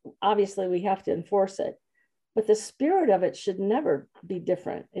now obviously we have to enforce it. But the spirit of it should never be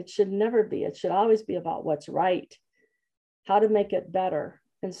different. It should never be. It should always be about what's right, how to make it better.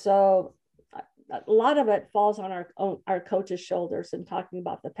 And so a lot of it falls on our coaches' shoulders and talking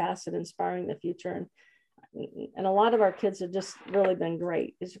about the past and inspiring the future. And a lot of our kids have just really been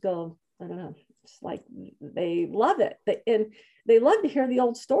great. It's go, I don't know, it's like they love it. And they love to hear the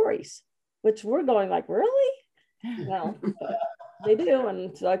old stories, which we're going like, really? No, they do. And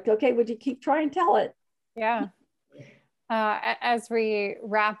it's like, okay, would you keep trying to tell it? Yeah. As we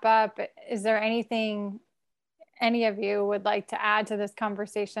wrap up, is there anything any of you would like to add to this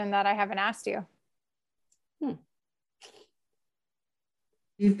conversation that I haven't asked you?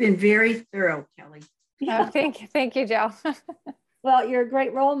 You've been very thorough, Kelly. Oh, thank you, Jill. Well, you're a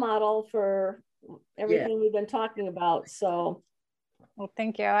great role model for everything we've been talking about. So, well,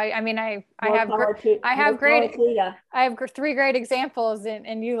 thank you. I have three great examples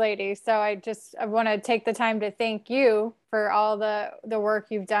in you ladies. So I want to take the time to thank you for all the work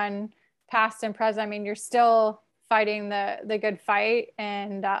you've done, past and present. I mean, you're still fighting the good fight,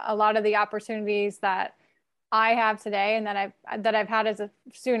 and a lot of the opportunities that I have today and that I've had as a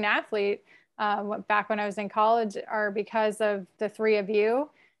student athlete back when I was in college are because of the three of you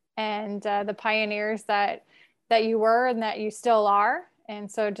and the pioneers that you were and that you still are. And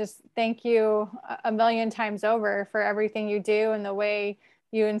so just thank you a million times over for everything you do and the way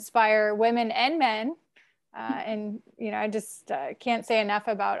you inspire women and men. And, I just can't say enough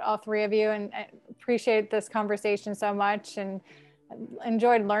about all three of you, and I appreciate this conversation so much and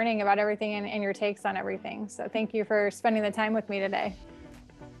enjoyed learning about everything and your takes on everything. So thank you for spending the time with me today.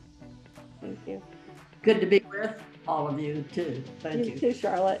 Thank you. Good to be with all of you too. Thank you. You too,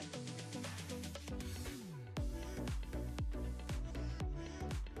 Charlotte.